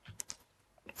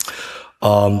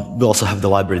 We also have the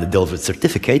library that deals with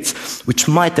certificates, which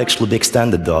might actually be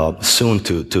extended soon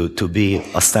to be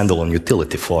a standalone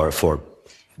utility for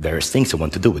various things you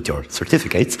want to do with your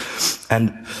certificates.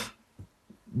 And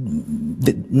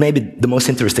maybe the most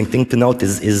interesting thing to note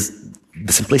is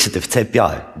the simplicity of its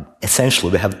API.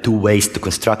 Essentially, we have two ways to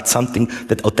construct something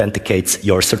that authenticates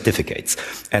your certificates.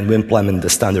 And we implement the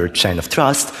standard chain of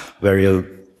trust, where you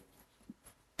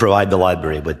provide the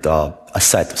library with a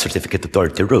set of certificate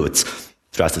authority roots,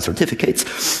 trusted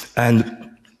certificates, and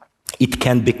it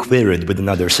can be queried with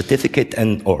another certificate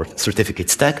or certificate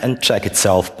stack and check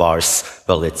itself, parse,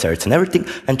 validate certs and everything,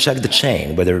 and check the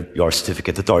chain, whether your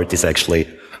certificate authorities actually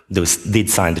did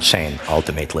sign the chain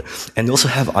ultimately. And we also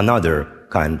have another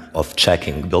kind of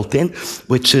checking built in,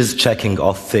 which is checking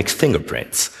of fixed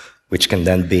fingerprints, which can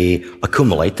then be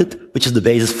accumulated, which is the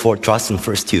basis for trust and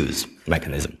first use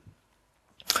mechanism.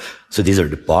 So these are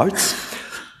the parts.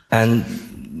 And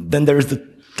then there is the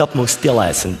topmost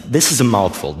TLS, and this is a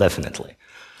mouthful, definitely.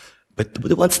 But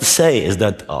what it wants to say is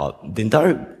that the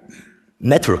entire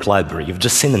network library you've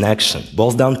just seen in action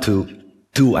boils down to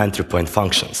two entry point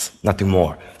functions, nothing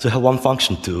more. So you have one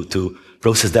function to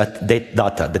process that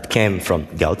data that came from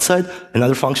the outside,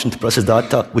 another function to process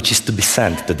data which is to be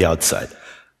sent to the outside.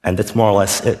 And that's more or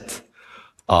less it.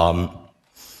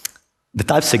 The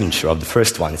type signature of the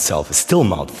first one itself is still a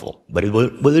mouthful, but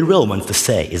what it really wants to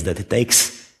say is that it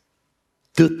takes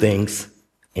two things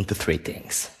into three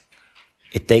things.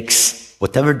 It takes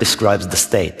whatever describes the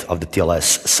state of the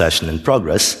TLS session in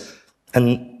progress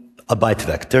and a byte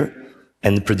vector,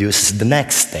 and produces the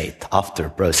next state after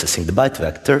processing the byte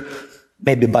vector,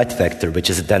 maybe a byte vector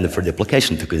which is intended for the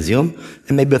application to consume,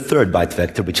 and maybe a third byte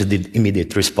vector which is the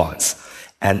immediate response.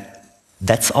 And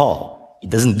that's all. It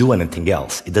doesn't do anything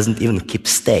else. It doesn't even keep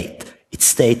state. Its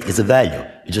state is a value.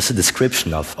 It's just a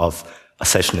description of a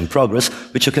session in progress,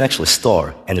 which you can actually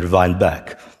store and rewind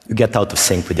back. You get out of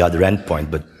sync with the other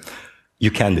endpoint, but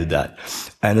you can do that.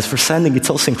 And as for sending, it's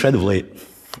also incredibly,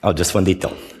 oh, just one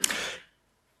detail.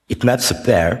 It maps a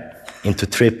pair into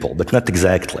triple, but not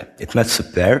exactly. It maps a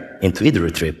pair into either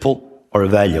a triple or a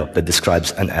value that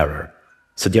describes an error.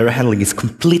 So the error handling is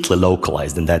completely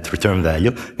localized in that return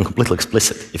value and completely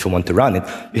explicit. If you want to run it,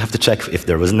 you have to check if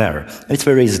there was an error. And it's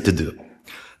very easy to do.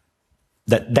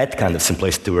 That kind of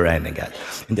simplicity we're aiming at.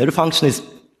 And the other function is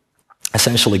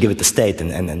essentially give it a state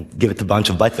and give it a bunch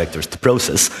of byte vectors to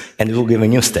process, and it will give a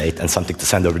new state and something to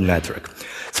send over the network.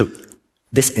 So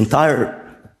this entire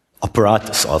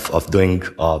apparatus of doing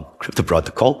crypto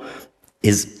protocol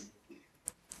is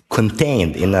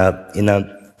contained in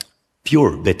a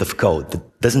pure bit of code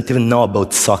that doesn't even know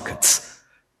about sockets.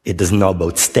 It doesn't know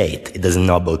about state. It doesn't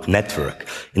know about network.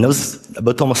 It knows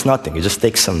about almost nothing. It just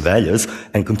takes some values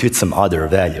and computes some other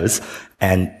values.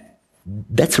 And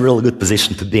that's a really good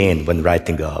position to be in when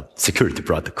writing a security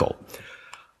protocol.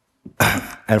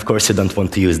 And of course, you don't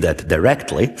want to use that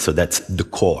directly, so that's the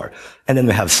core. And then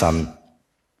we have some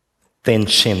thin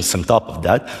shims on top of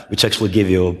that, which actually give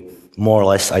you more or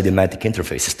less idiomatic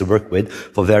interfaces to work with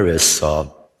for various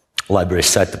library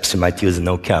setups you might use in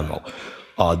OCaml.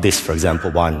 This, for example,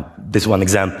 this one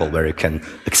example where you can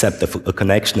accept a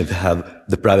connection if you have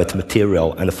the private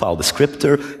material and a file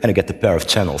descriptor, and you get a pair of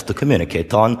channels to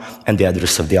communicate on, and the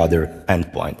address of the other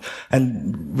endpoint.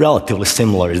 And relatively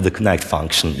similar is the connect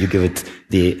function. You give it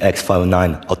the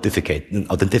X509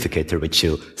 authenticator, which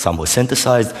you somehow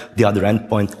synthesized, the other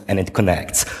endpoint, and it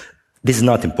connects. This is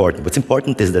not important. What's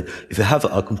important is that if you have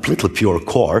a completely pure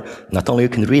core, not only you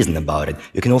can reason about it,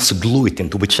 you can also glue it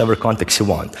into whichever context you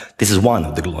want. This is one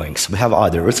of the gluings. We have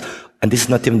others, and this is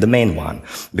not even the main one,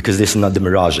 because this is not the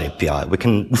Mirage API. We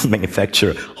can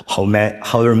manufacture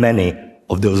however many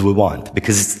of those we want,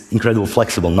 because it's incredibly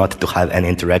flexible not to have any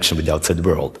interaction with the outside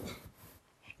world.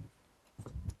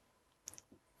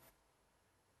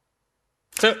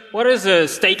 So what is the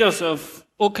status of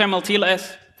OCaml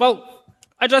TLS? Well,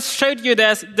 I just showed you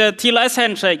the TLS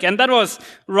handshake, and that was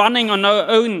running on our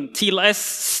own TLS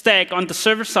stack on the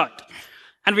server side.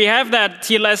 And we have that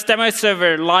TLS demo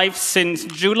server live since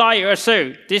July or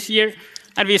so this year,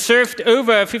 and we served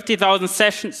over 50,000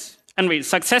 sessions, and we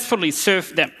successfully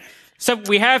served them. So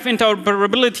we have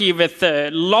interoperability with a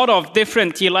lot of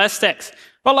different TLS stacks.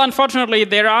 Well, unfortunately,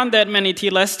 there aren't that many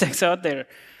TLS stacks out there.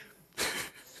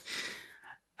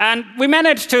 And we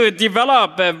managed to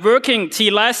develop a working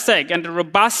TLS stack and a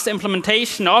robust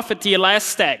implementation of a TLS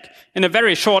stack in a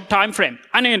very short time frame.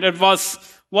 I mean, it was,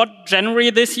 what, January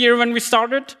this year when we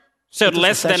started? So it was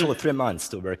less than essentially 3 months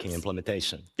to working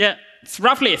implementation. Yeah, it's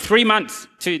roughly 3 months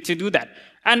to do that.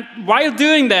 And while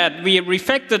doing that, we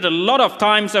refactored a lot of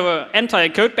times our entire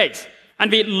code base.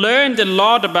 And we learned a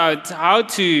lot about how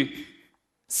to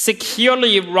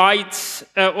securely write,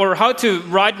 or how to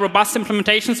write robust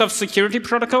implementations of security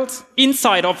protocols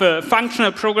inside of a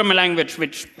functional programming language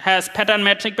which has pattern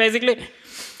matching, basically.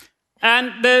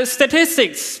 And the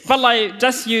statistics, well, I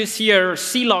just use here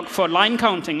CLog for line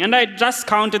counting, and I just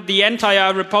counted the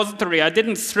entire repository. I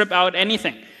didn't strip out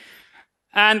anything.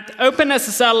 And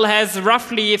OpenSSL has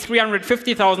roughly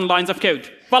 350,000 lines of code.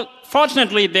 Well,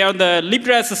 fortunately, they are the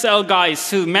LibreSSL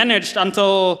guys who managed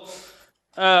until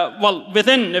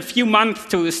within a few months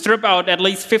to strip out at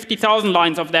least 50,000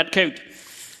 lines of that code.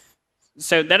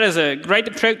 So that is a great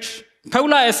approach.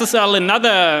 PolarSSL,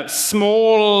 another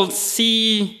small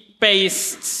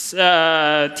C-based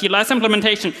TLS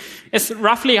implementation, is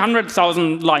roughly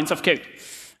 100,000 lines of code.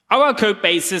 Our code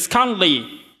base is currently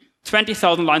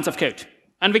 20,000 lines of code.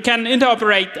 And we can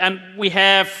interoperate, and we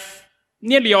have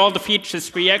nearly all the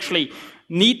features we actually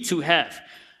need to have.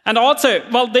 And also,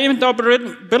 well, the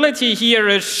interoperability here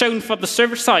is shown for the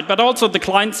server side, but also the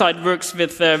client side works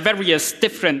with various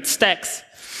different stacks.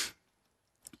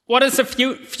 What is the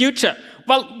future?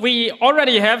 Well, we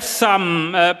already have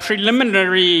some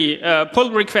preliminary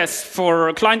pull requests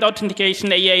for client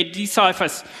authentication, AAD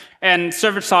ciphers, and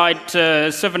server-side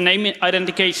server name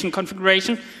identification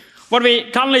configuration. What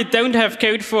we currently don't have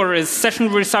code for is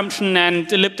session resumption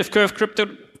and elliptic curve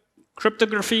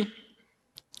cryptography.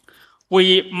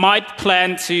 We might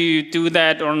plan to do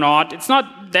that or not. It's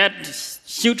not that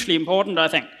hugely important, I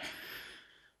think.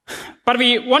 But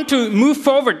we want to move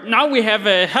forward. Now we have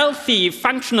a healthy,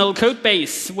 functional code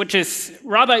base, which is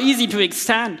rather easy to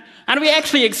extend. And we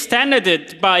actually extended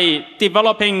it by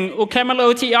developing OCaml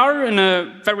OTR in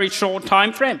a very short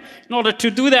time frame. In order to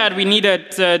do that, we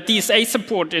needed DSA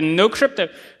support in NoCrypto,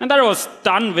 and that was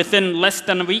done within less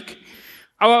than a week.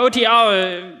 Our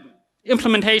OTR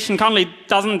implementation currently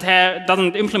doesn't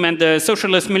implement the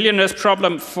socialist millionaires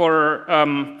problem for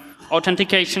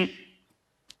authentication.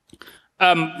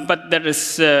 but there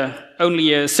is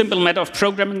only a simple method of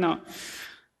programming now.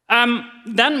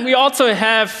 Then we also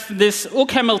have this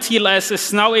OCaml TLS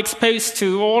is now exposed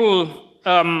to all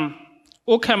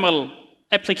OCaml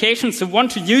applications who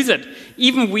want to use it.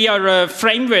 Even we are a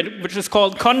framework which is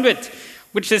called Conduit,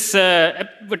 which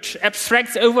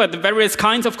abstracts over the various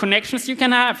kinds of connections you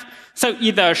can have. So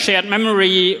either shared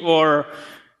memory or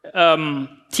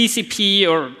TCP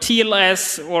or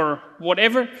TLS or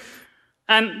whatever.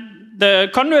 And the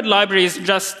Conduit library is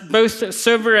just both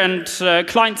server and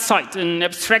client side, an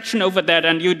abstraction over that.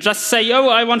 And you just say, oh,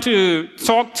 I want to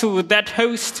talk to that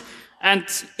host. And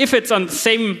if it's on the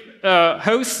same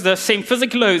host, the same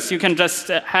physical host, you can just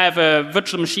have a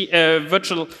virtual machine,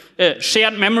 virtual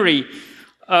shared memory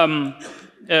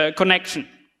connection.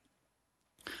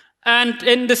 And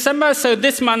in December, so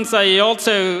this month, I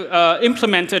also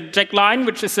implemented Jackline,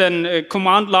 which is a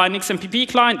command line XMPP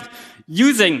client,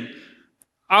 using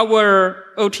our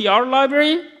OTR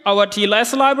library, our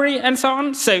TLS library, and so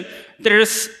on. So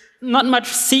there's not much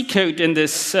C code in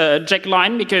this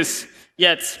Jackline because,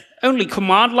 yeah, it's only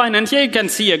command line. And here you can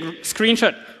see a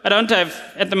screenshot. I don't have,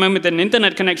 at the moment, an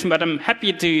internet connection, but I'm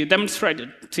happy to demonstrate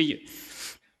it to you.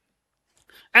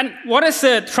 And what is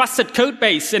a trusted code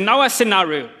base in our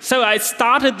scenario? So I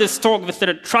started this talk with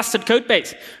the trusted code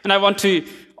base, and I want to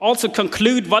also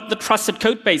conclude what the trusted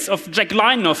code base of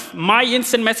Jackline, of my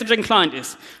instant messaging client,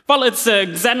 is. Well, it's a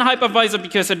Xen hypervisor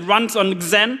because it runs on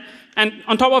Xen, and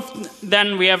on top of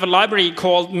then we have a library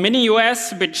called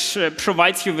MiniOS, which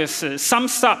provides you with some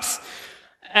stubs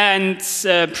and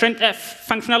printf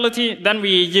functionality. Then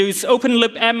we use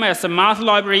OpenLibM as a math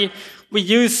library. We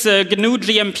use GNU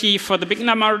GMP for the big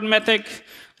number arithmetic.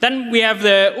 Then we have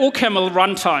the OCaml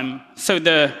runtime, so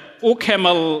the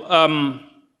OCaml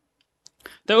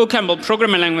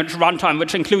programming language runtime,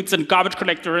 which includes a garbage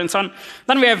collector and so on.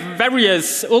 Then we have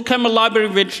various OCaml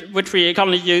libraries which we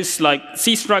currently use, like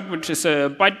cstruct, which is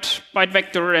a byte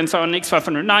vector, and so on,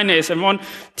 X509, ASM1,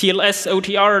 TLS,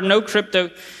 OTR, no crypto,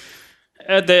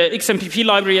 the XMPP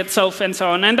library itself, and so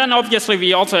on. And then obviously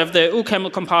we also have the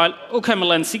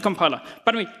OCaml and C compiler.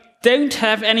 But we don't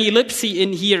have any libc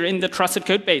in here in the trusted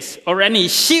code base, or any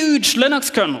huge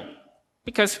Linux kernel,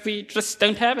 because we just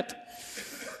don't have it.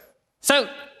 So,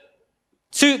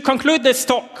 to conclude this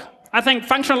talk, I think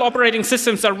functional operating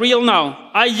systems are real now.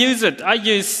 I use it. I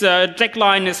use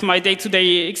Jackline as my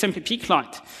day-to-day XMPP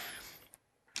client.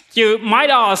 You might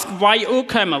ask, why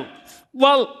OCaml?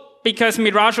 Well, because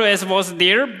MirageOS was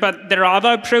there, but there are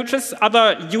other approaches,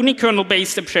 other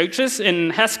unikernel-based approaches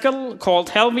in Haskell called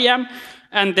HellVM,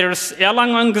 and there's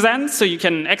Erlang on Xen, so you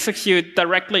can execute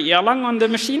directly Erlang on the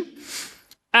machine.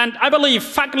 And I believe,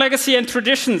 fuck legacy and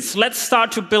traditions, let's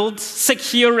start to build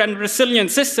secure and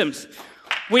resilient systems.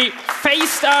 We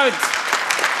phased out,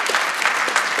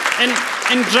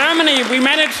 in Germany, we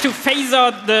managed to phase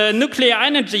out the nuclear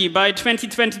energy by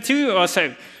 2022 or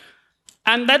so.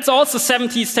 And that's also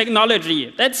 70s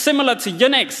technology. That's similar to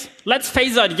Unix. Let's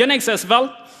phase out Unix as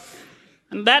well.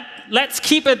 And let's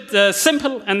keep it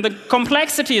simple, and the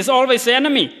complexity is always the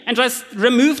enemy. And just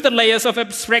remove the layers of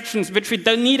abstractions which we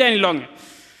don't need any longer.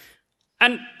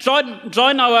 And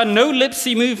join our no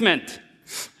libc movement.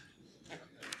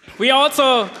 We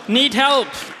also need help.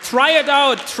 Try it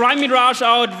out, try Mirage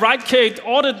out, write code,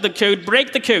 audit the code,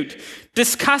 break the code.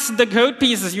 Discuss the code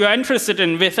pieces you are interested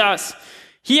in with us.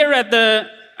 Here at the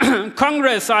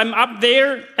Congress, I'm up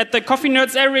there at the Coffee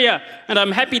Nerds area, and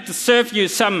I'm happy to serve you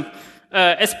some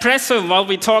espresso while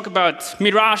we talk about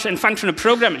Mirage and functional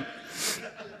programming.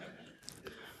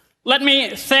 Let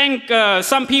me thank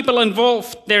some people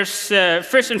involved. There's,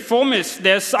 first and foremost,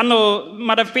 there's Anil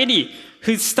Madhavpedi,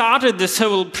 who started this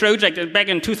whole project back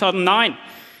in 2009.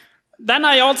 Then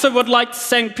I also would like to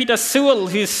thank Peter Sewell,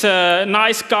 who's a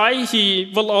nice guy.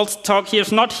 He will also talk. He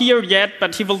is not here yet,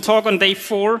 but he will talk on day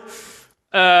 4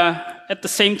 at the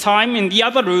same time in the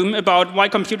other room about why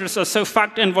computers are so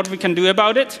fucked and what we can do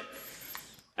about it.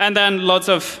 And then lots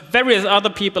of various other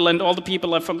people and all the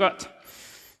people I forgot.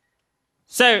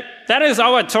 So that is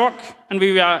our talk, and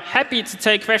we are happy to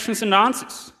take questions and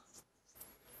answers.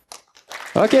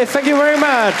 Okay, thank you very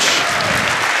much.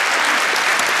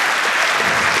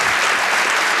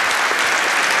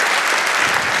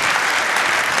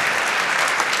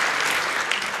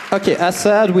 Okay, as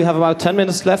said, we have about 10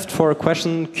 minutes left for a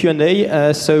question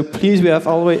Q&A. So please, as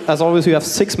always, we have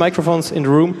 6 microphones in the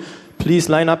room. Please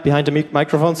line up behind the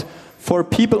microphones. For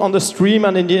people on the stream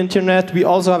and in the internet, we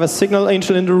also have a signal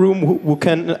angel in the room who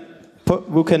can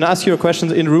ask your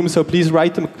questions in the room. So please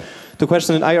write the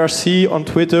question in IRC, on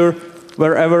Twitter,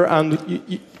 wherever, and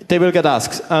they will get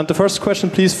asked. And the first question,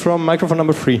 please, from microphone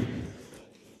number 3.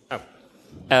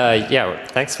 Yeah,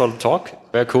 thanks for the talk.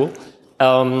 Very cool.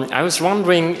 I was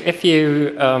wondering if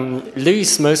you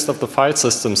lose most of the file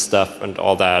system stuff and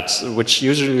all that, which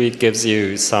usually gives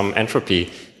you some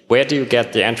entropy, where do you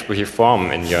get the entropy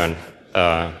from in your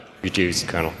reduced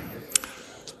kernel?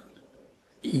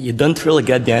 You don't really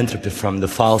get the entropy from the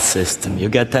file system. You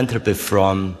get entropy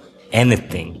from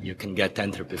anything you can get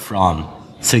entropy from.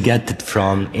 So you get it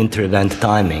from inter-event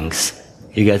timings.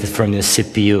 You get it from your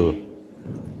CPU.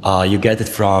 You get it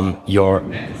from your...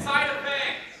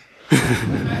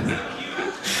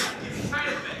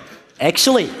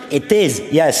 Actually, it is.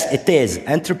 Yes, it is.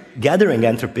 Gathering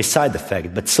entropy side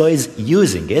effect, but so is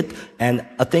using it. And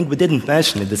I think we didn't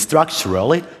mention it, that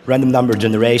structurally, random number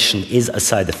generation is a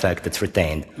side effect that's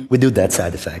retained. We do that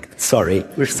side effect. Sorry,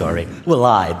 we're sorry. We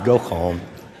lied. Go home.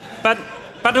 But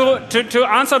to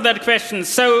answer that question,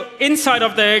 so inside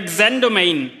of the Xen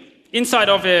domain, inside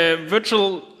of a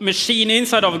virtual machine,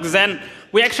 inside of Xen,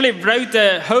 we actually wrote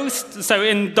the host. So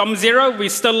in DOM0, we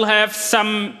still have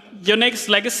some Unix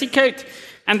legacy code,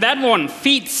 and that one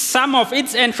feeds some of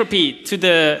its entropy to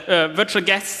the virtual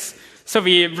guests. So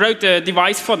we wrote a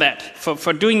device for that,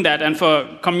 for doing that, and for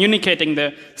communicating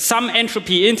some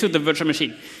entropy into the virtual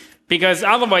machine. Because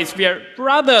otherwise, we are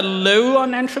rather low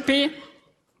on entropy.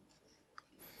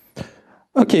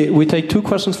 Okay, we take 2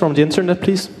 questions from the internet,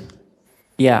 please.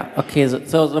 Yeah, okay,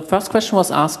 so the first question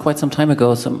was asked quite some time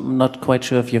ago, so I'm not quite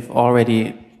sure if you've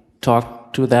already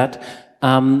talked to that.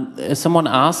 Someone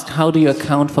asked, how do you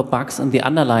account for bugs in the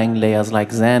underlying layers like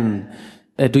Xen?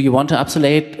 Do you want to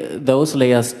obsolete those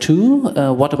layers too?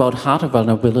 What about hardware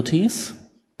vulnerabilities?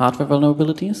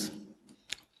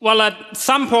 Well, at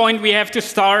some point we have to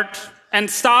start, and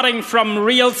starting from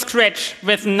real scratch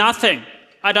with nothing.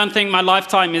 I don't think my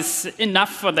lifetime is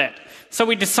enough for that. So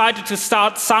we decided to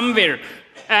start somewhere.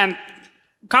 And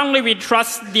currently we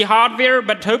trust the hardware,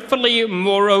 but hopefully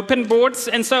more open boards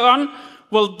and so on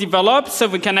will develop so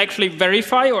we can actually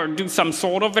verify or do some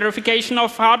sort of verification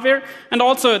of hardware. And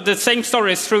also the same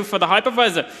story is true for the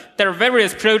hypervisor. There are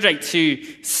various projects to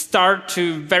start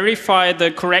to verify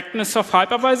the correctness of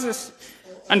hypervisors.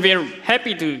 And we're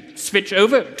happy to switch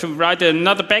over to write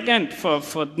another backend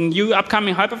for the new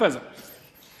upcoming hypervisor.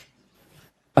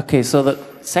 Okay, so the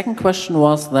second question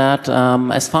was that,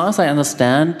 as far as I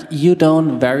understand, you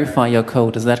don't verify your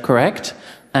code. Is that correct?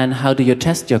 And how do you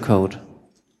test your code?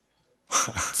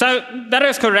 So that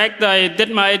is correct. I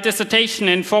did my dissertation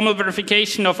in formal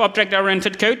verification of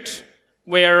object-oriented code,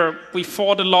 where we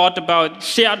thought a lot about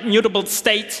shared mutable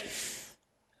state,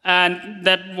 and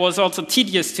that was also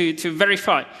tedious to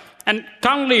verify. And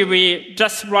currently we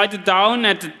just write it down,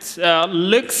 and it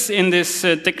looks in this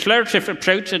declarative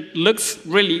approach, it looks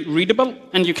really readable,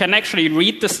 and you can actually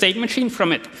read the state machine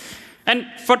from it. And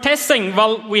for testing,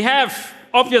 well, we have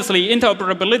obviously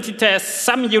interoperability tests,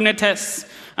 some unit tests,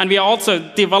 and we are also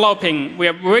we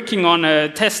are working on a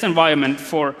test environment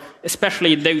for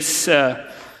especially those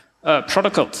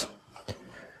protocols.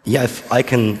 Yeah, if I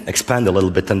can expand a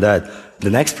little bit on that. The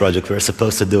next project we're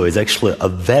supposed to do is actually a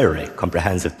very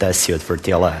comprehensive test suite for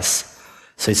TLS.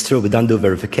 So it's true, we don't do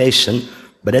verification,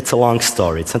 but it's a long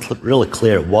story. It's not really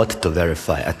clear what to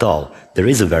verify at all. There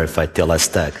is a verified TLS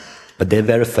stack, but they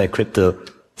verify crypto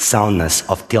soundness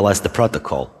of TLS, the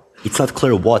protocol. It's not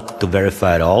clear what to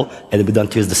verify at all, and we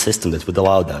don't use the system that would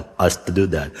allow us to do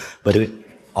that. But we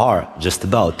are just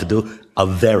about to do a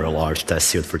very large test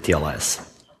suite for TLS.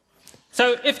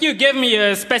 So if you give me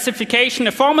a specification,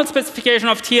 a formal specification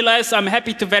of TLS, I'm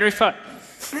happy to verify.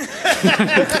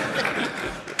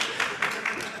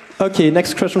 Okay,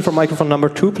 next question from microphone number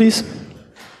 2, please.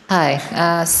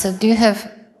 Hi. So do you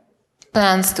have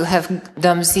plans to have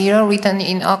DOM0 written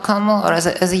in OCaml or as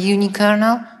a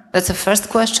unikernel? That's the first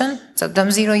question. So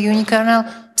DOM0 unikernel.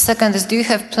 Second is, do you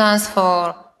have plans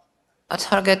for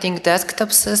targeting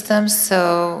desktop systems?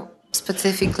 So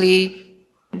specifically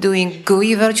doing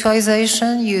GUI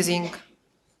virtualization using,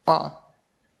 well,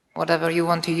 whatever you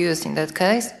want to use in that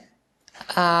case.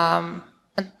 And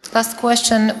last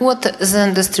question, what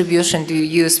Xen distribution do you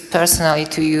use personally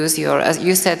to use your, as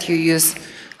you said, you use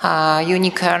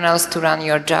unikernels to run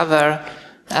your Java.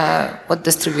 What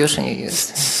distribution you use?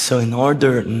 So in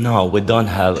order, no, we don't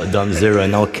have a DOM0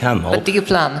 and OCaml. But do you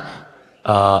plan?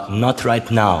 Not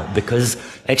right now, because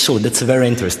actually that's a very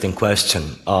interesting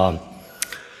question.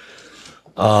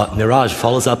 Niraj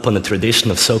follows up on the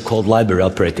tradition of so-called library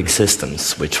operating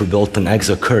systems, which were built on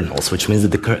exokernels, which means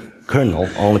that the kernel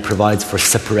only provides for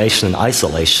separation and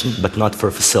isolation, but not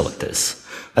for facilities.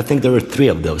 I think there were 3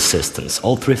 of those systems.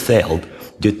 All 3 failed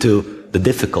due to the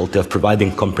difficulty of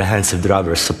providing comprehensive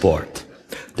driver support.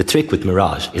 The trick with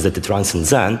Mirage is that it runs in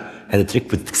Xen, and the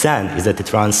trick with Xen is that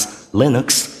it runs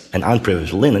Linux and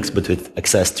unprivileged Linux, but with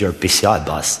access to your PCI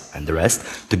bus and the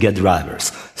rest, to get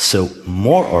drivers. So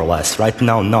more or less, right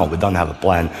now, no, we don't have a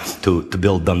plan to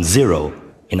build DOM0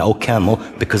 in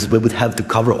OCaml, because we would have to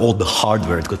cover all the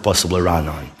hardware it could possibly run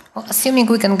on. Well, assuming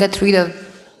we can get rid of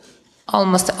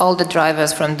almost all the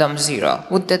drivers from DOM0,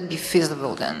 would that be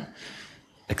feasible then?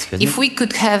 Excuse me? If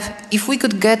we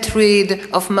could get rid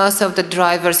of most of the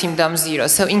drivers in DOM0,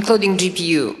 so including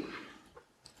GPU,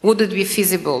 would it be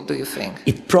feasible, do you think?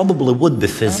 It probably would be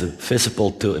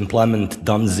feasible to implement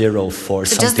DOM0 for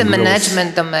So something just the really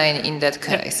management domain in that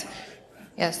case.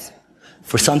 Yes.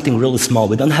 for something really small.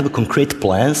 We don't have concrete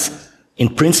plans. In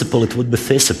principle, it would be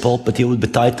feasible, but it would be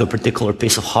tied to a particular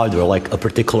piece of hardware, like a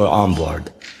particular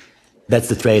onboard. That's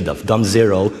the trade-off.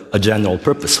 DOM0, a general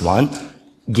purpose one,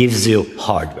 gives you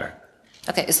hardware.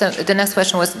 Okay, so the next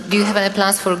question was, do you have any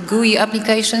plans for GUI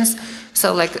applications?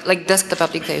 So like desktop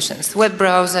applications, web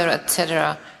browser,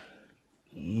 etc.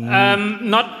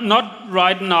 Not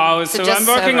right now. So I'm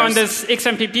working on this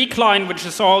XMPP client, which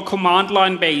is all command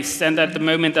line based, and at the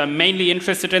moment I'm mainly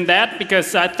interested in that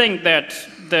because I think that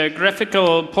the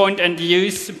graphical point and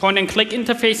click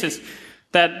interfaces,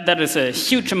 that is a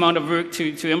huge amount of work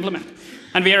to implement.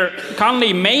 And we are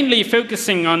currently mainly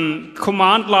focusing on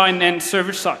command line and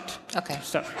server side. Okay.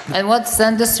 stuff. And what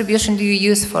Xen distribution do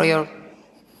you use for your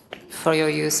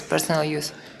use, personal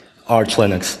use? Arch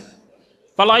Linux.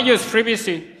 Well, I use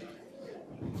FreeBSD.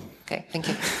 Okay, thank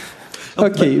you.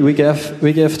 Okay, we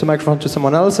give the microphone to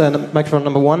someone else, and microphone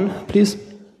number 1, please.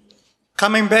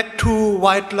 Coming back to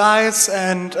white lies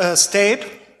and state,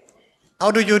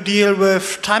 how do you deal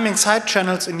with timing side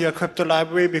channels in your crypto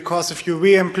library? Because if you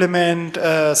re-implement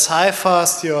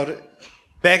ciphers, you're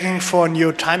begging for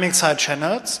new timing side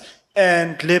channels,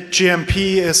 and libgmp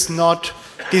is not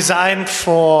designed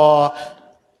for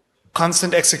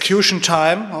constant execution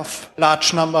time of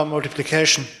large number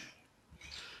multiplication.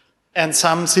 And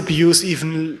some CPUs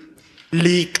even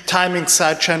leak timing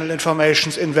side channel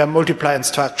informations in their multiply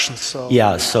instructions. So.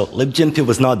 Yeah, so libgmp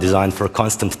was not designed for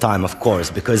constant time, of course,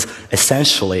 because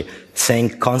essentially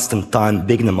saying constant time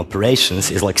big num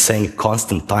operations is like saying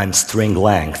constant time string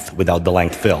length without the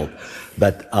length filled.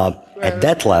 But at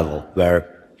that level, where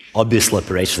obviously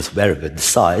operations vary with the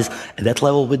size, at that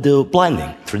level we do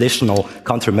blending, traditional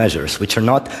countermeasures, which are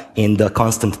not in the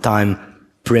constant time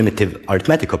primitive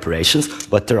arithmetic operations,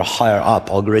 but they're a higher up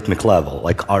algorithmic level,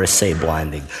 like RSA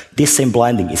blending. This same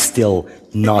blending is still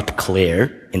not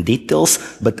clear in details,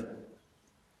 but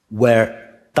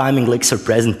where timing leaks are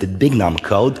present in big num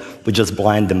code, we just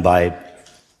blind them by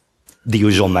the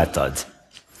usual methods.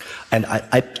 And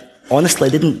I honestly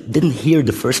didn't hear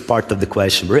the first part of the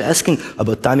question. We're asking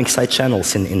about timing side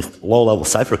channels in low-level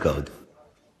cipher code.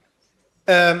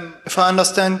 If I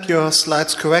understand your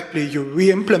slides correctly, you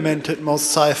re-implemented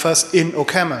most ciphers in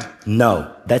OCaml.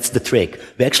 No, that's the trick.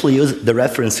 We actually use the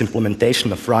reference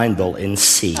implementation of Rindle in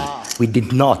C. We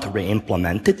did not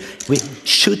re-implement it. We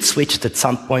should switch it at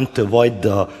some point to avoid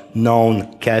the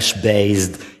known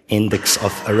cache-based index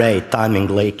of array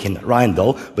timing leak in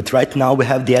Rindle, but right now we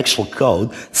have the actual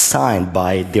code signed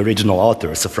by the original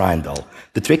authors of Rindle.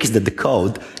 The trick is that the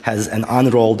code has an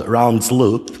unrolled rounds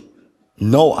loop,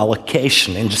 no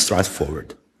allocation, and just runs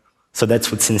forward. So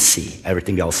that's what's in C,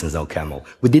 everything else is OCaml.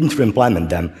 We didn't re-implement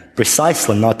them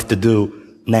precisely not to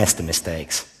do nasty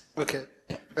mistakes. Okay,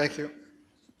 thank you.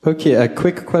 Okay, a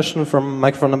quick question from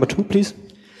microphone number 2, please.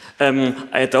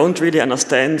 I don't really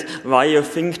understand why you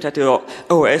think that your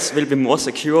OS will be more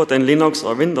secure than Linux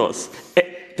or Windows.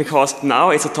 Because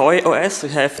now it's a toy OS, you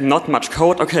have not much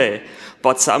code, okay.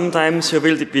 But sometimes you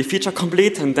will be feature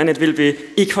complete and then it will be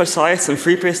equal size in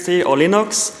FreeBSD or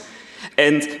Linux.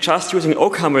 And just using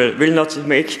OCaml will not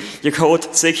make your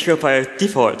code secure by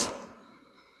default.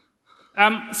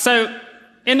 So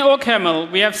in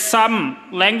OCaml, we have some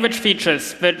language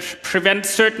features which prevent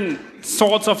certain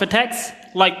sorts of attacks,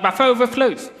 like buffer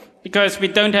overflows, because we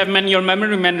don't have manual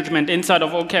memory management inside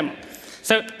of OCaml.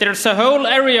 So there's a whole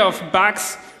area of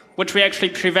bugs which we actually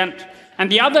prevent. And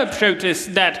the other approach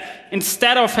is that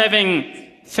instead of having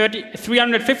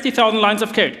 350,000 lines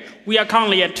of code, we are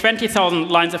currently at 20,000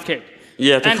 lines of code.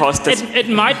 Yeah, because it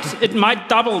might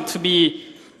double to be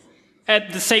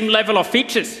at the same level of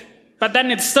features, but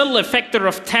then it's still a factor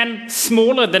of 10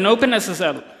 smaller than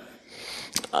OpenSSL.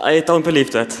 I don't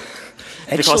believe that.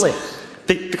 Actually,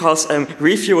 because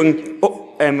reviewing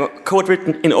code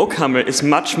written in OCaml is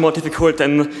much more difficult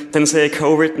than say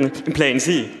code written in plain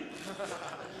C.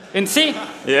 In C?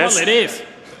 Yes. Well, it is.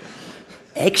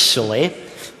 Actually,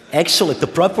 Actually, to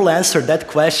properly answer that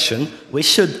question, we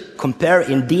should compare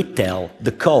in detail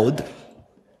the code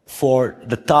for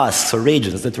the tasks or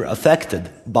regions that were affected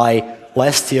by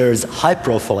last year's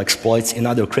high-profile exploits in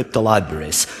other crypto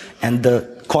libraries. And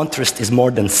the contrast is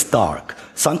more than stark.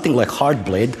 Something like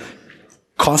Heartbleed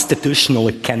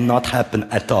constitutionally cannot happen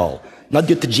at all. Not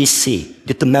due to GC,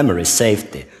 due to memory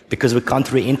safety, because we can't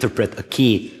reinterpret a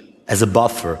key as a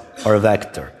buffer or a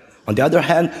vector. On the other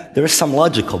hand, there are some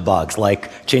logical bugs,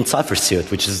 like chain cipher suit,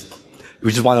 which is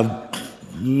one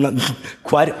of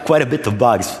quite a bit of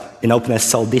bugs in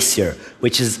OpenSSL this year,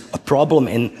 which is a problem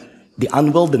in the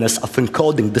unwillingness of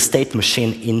encoding the state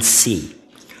machine in C.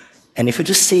 And if you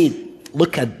just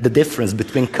look at the difference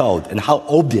between code and how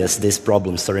obvious these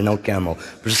problems are in OCaml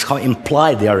versus how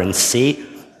implied they are in C,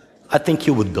 I think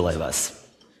you would believe us.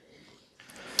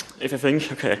 If you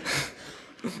think, okay.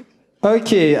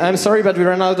 Okay, I'm sorry, but we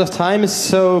ran out of time,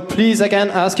 so please again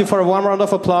ask you for a warm round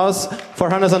of applause for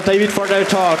Hannes and David for their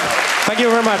talk. Thank you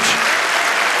very much.